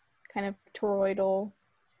the kind of toroidal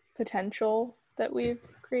potential that we've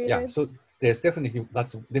created. Yeah, so that's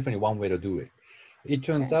definitely one way to do it. It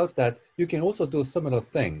turns out that you can also do a similar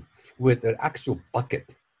thing with an actual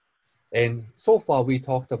bucket. And so far we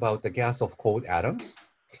talked about the gas of cold atoms,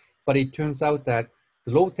 but it turns out that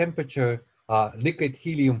the low temperature liquid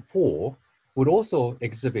helium-4 would also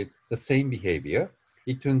exhibit the same behavior.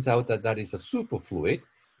 It turns out that that is a superfluid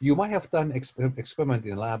you might have done experiment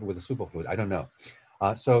in the lab with a superfluid. I don't know.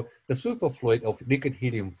 So the superfluid of liquid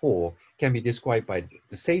helium-4 can be described by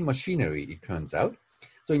the same machinery, it turns out.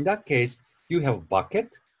 So in that case, you have a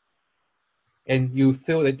bucket and you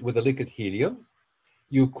fill it with the liquid helium.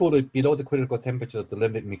 You cool it below the critical temperature, the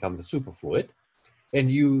limit becomes the superfluid.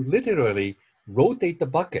 And you literally rotate the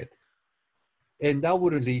bucket. And that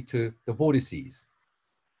would lead to the vortices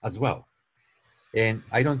as well. And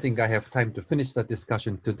I don't think I have time to finish that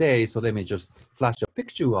discussion today, so let me just flash a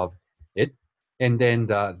picture of it and then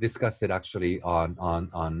discuss it actually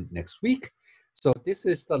on next week. So this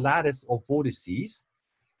is the lattice of vortices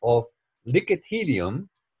of liquid helium,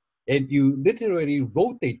 and you literally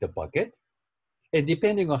rotate the bucket. And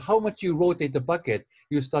depending on how much you rotate the bucket,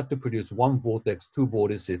 you start to produce 1 vortex, 2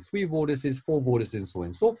 vortices, 3 vortices, 4 vortices, so on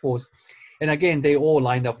and so forth. And again, they all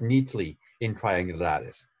line up neatly in triangular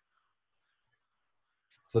lattice.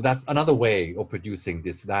 So that's another way of producing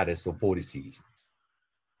this lattice of vortices.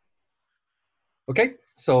 Okay,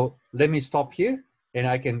 so let me stop here and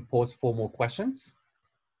I can pose 4 more questions.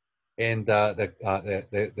 And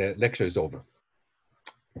the lecture is over.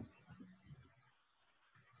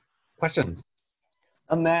 Questions?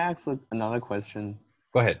 May I ask another question?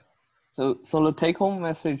 Go ahead. So the take-home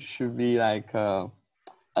message should be like the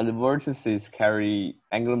vortices carry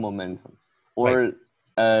angular momentum, or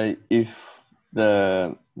right. If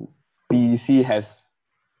the BEC has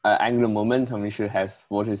angular momentum, it should have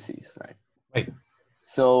vortices, right? Right.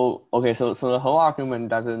 So okay, so the whole argument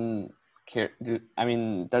doesn't care. I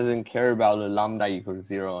mean, doesn't care about the lambda equals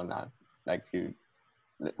 0 or not, like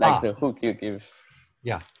the hook you give.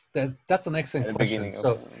 Yeah. That's an excellent question.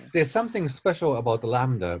 So there's something special about the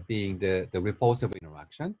lambda being the repulsive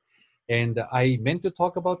interaction. And I meant to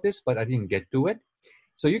talk about this, but I didn't get to it.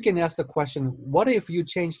 So you can ask the question, what if you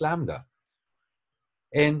change lambda?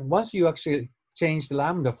 And once you actually change the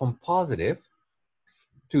lambda from positive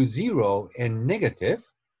to 0 and negative,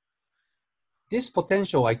 this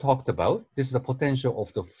potential I talked about, this is the potential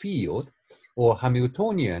of the field or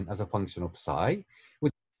Hamiltonian as a function of psi,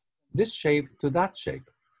 with this shape to that shape.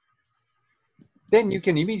 Then you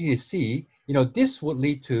can immediately see, this would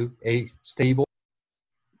lead to a stable.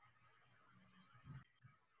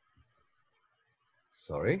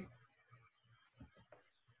 Sorry.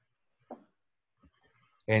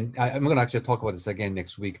 And I'm going to actually talk about this again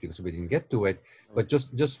next week because we didn't get to it. But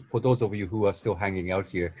just for those of you who are still hanging out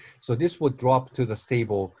here, so this would drop to the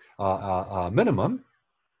stable minimum.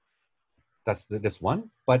 That's this one.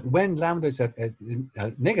 But when lambda is at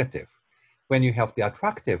negative, when you have the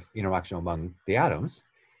attractive interaction among the atoms,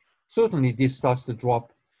 certainly this starts to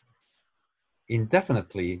drop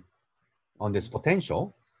indefinitely on this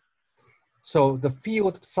potential. So the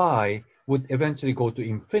field psi would eventually go to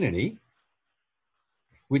infinity,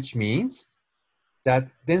 which means that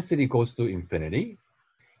density goes to infinity.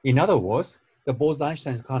 In other words, the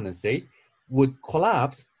Bose-Einstein condensate would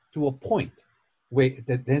collapse to a point where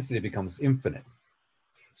the density becomes infinite.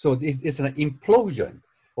 So it's an implosion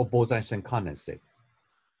of Bose-Einstein condensate.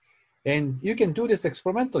 And you can do this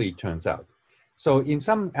experimentally, it turns out. So in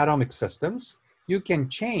some atomic systems, you can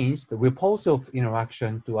change the repulsive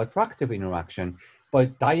interaction to attractive interaction by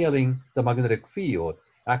dialing the magnetic field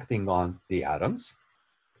acting on the atoms.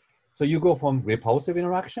 So you go from repulsive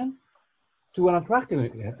interaction to an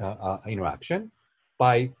attractive interaction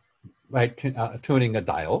by turning a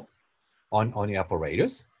dial on the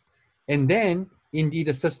apparatus. And then indeed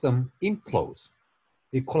the system implodes.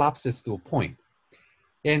 It collapses to a point.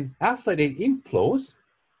 And after it implodes,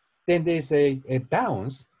 then there's a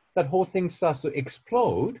bounce. That whole thing starts to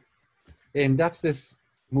explode. And that's this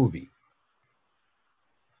movie.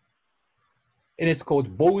 And it's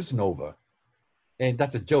called Bose-nova. And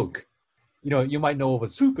that's a joke. You might know of a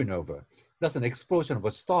supernova. That's an explosion of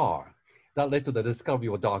a star that led to the discovery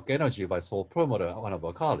of dark energy by Saul Perlmutter, one of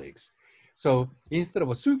our colleagues. So instead of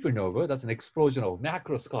a supernova, that's an explosion of a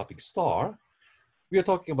macroscopic star. We are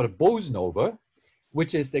talking about a Bose-nova,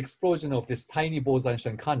 which is the explosion of this tiny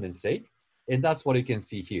Bose-Einstein condensate. And that's what you can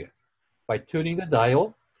see here. By turning the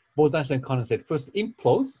dial, Bose-Einstein condensate first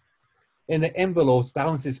implodes, and the envelope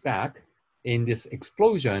bounces back in this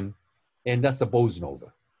explosion, and that's the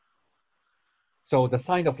Bose-nova. So the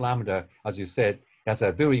sign of lambda, as you said, has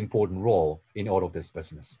a very important role in all of this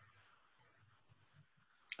business.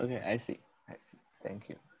 Okay, I see. Thank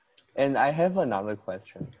you. And I have another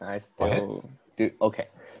question. Can I still do? Okay.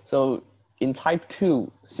 So in type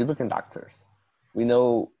 2 superconductors, we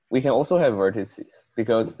know we can also have vortices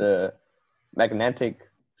because the magnetic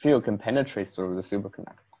field can penetrate through the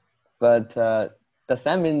superconductor. But does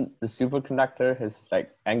that mean the superconductor has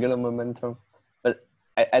like angular momentum? But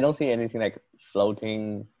I don't see anything like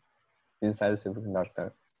floating inside the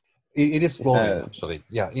superconductor. It is flowing, actually.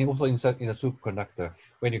 Yeah, also inside in a superconductor,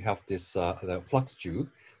 when you have this the flux tube,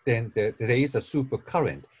 then there is a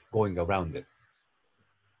supercurrent going around it.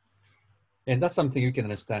 And that's something you can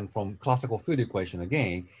understand from classical field equation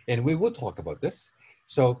again, and we will talk about this.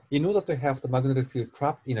 So in order to have the magnetic field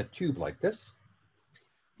trapped in a tube like this,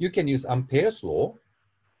 you can use Ampere's law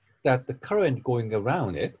that the current going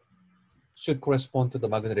around it should correspond to the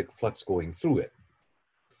magnetic flux going through it.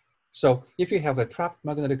 So if you have a trapped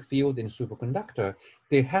magnetic field in a superconductor,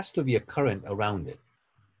 there has to be a current around it.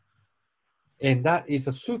 And that is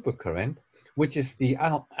a supercurrent, which is the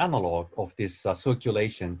analog of this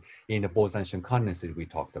circulation in the Bose-Einstein condensate we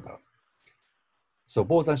talked about. So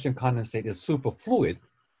Bose-Einstein condensate is superfluid,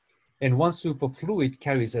 and once superfluid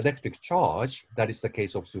carries electric charge, that is the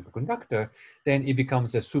case of superconductor, then it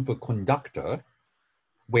becomes a superconductor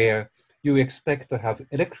where you expect to have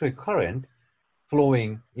electric current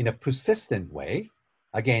flowing in a persistent way,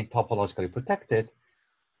 again, topologically protected,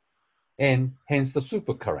 and hence the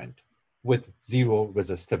supercurrent with zero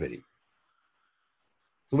resistivity.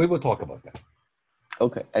 So we will talk about that.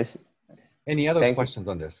 Okay, I see. Any other questions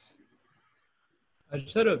on this? I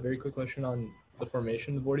just had a very quick question on the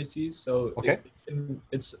formation of vortices. So okay.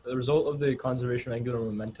 It's a result of the conservation of angular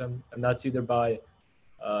momentum, and that's either by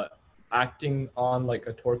acting on like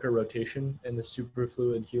a torque or rotation in the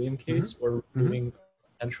superfluid helium case, or removing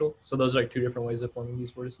potential. So those are like two different ways of forming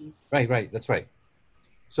these vortices. Right, that's right.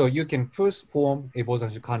 So you can first form a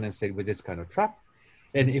Bose-Einstein condensate with this kind of trap.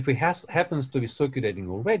 And if it happens to be circulating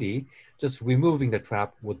already, just removing the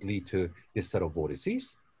trap would lead to this set of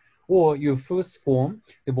vortices. Or you first form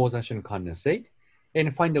the Bose-Einstein condensate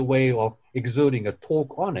and find a way of exerting a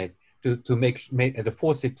torque on it to make the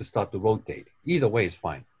force it to start to rotate. Either way is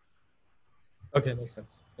fine. Okay, makes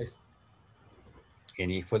sense. Thanks.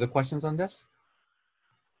 Any further questions on this?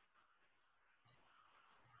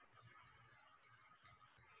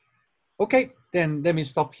 Okay, then let me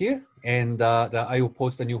stop here, and I will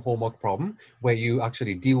post a new homework problem where you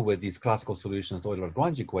actually deal with these classical solutions to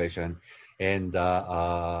Euler-Lagrange equation, and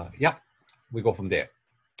yeah, we go from there.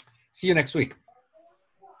 See you next week.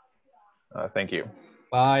 Thank you.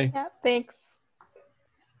 Bye. Yeah, thanks.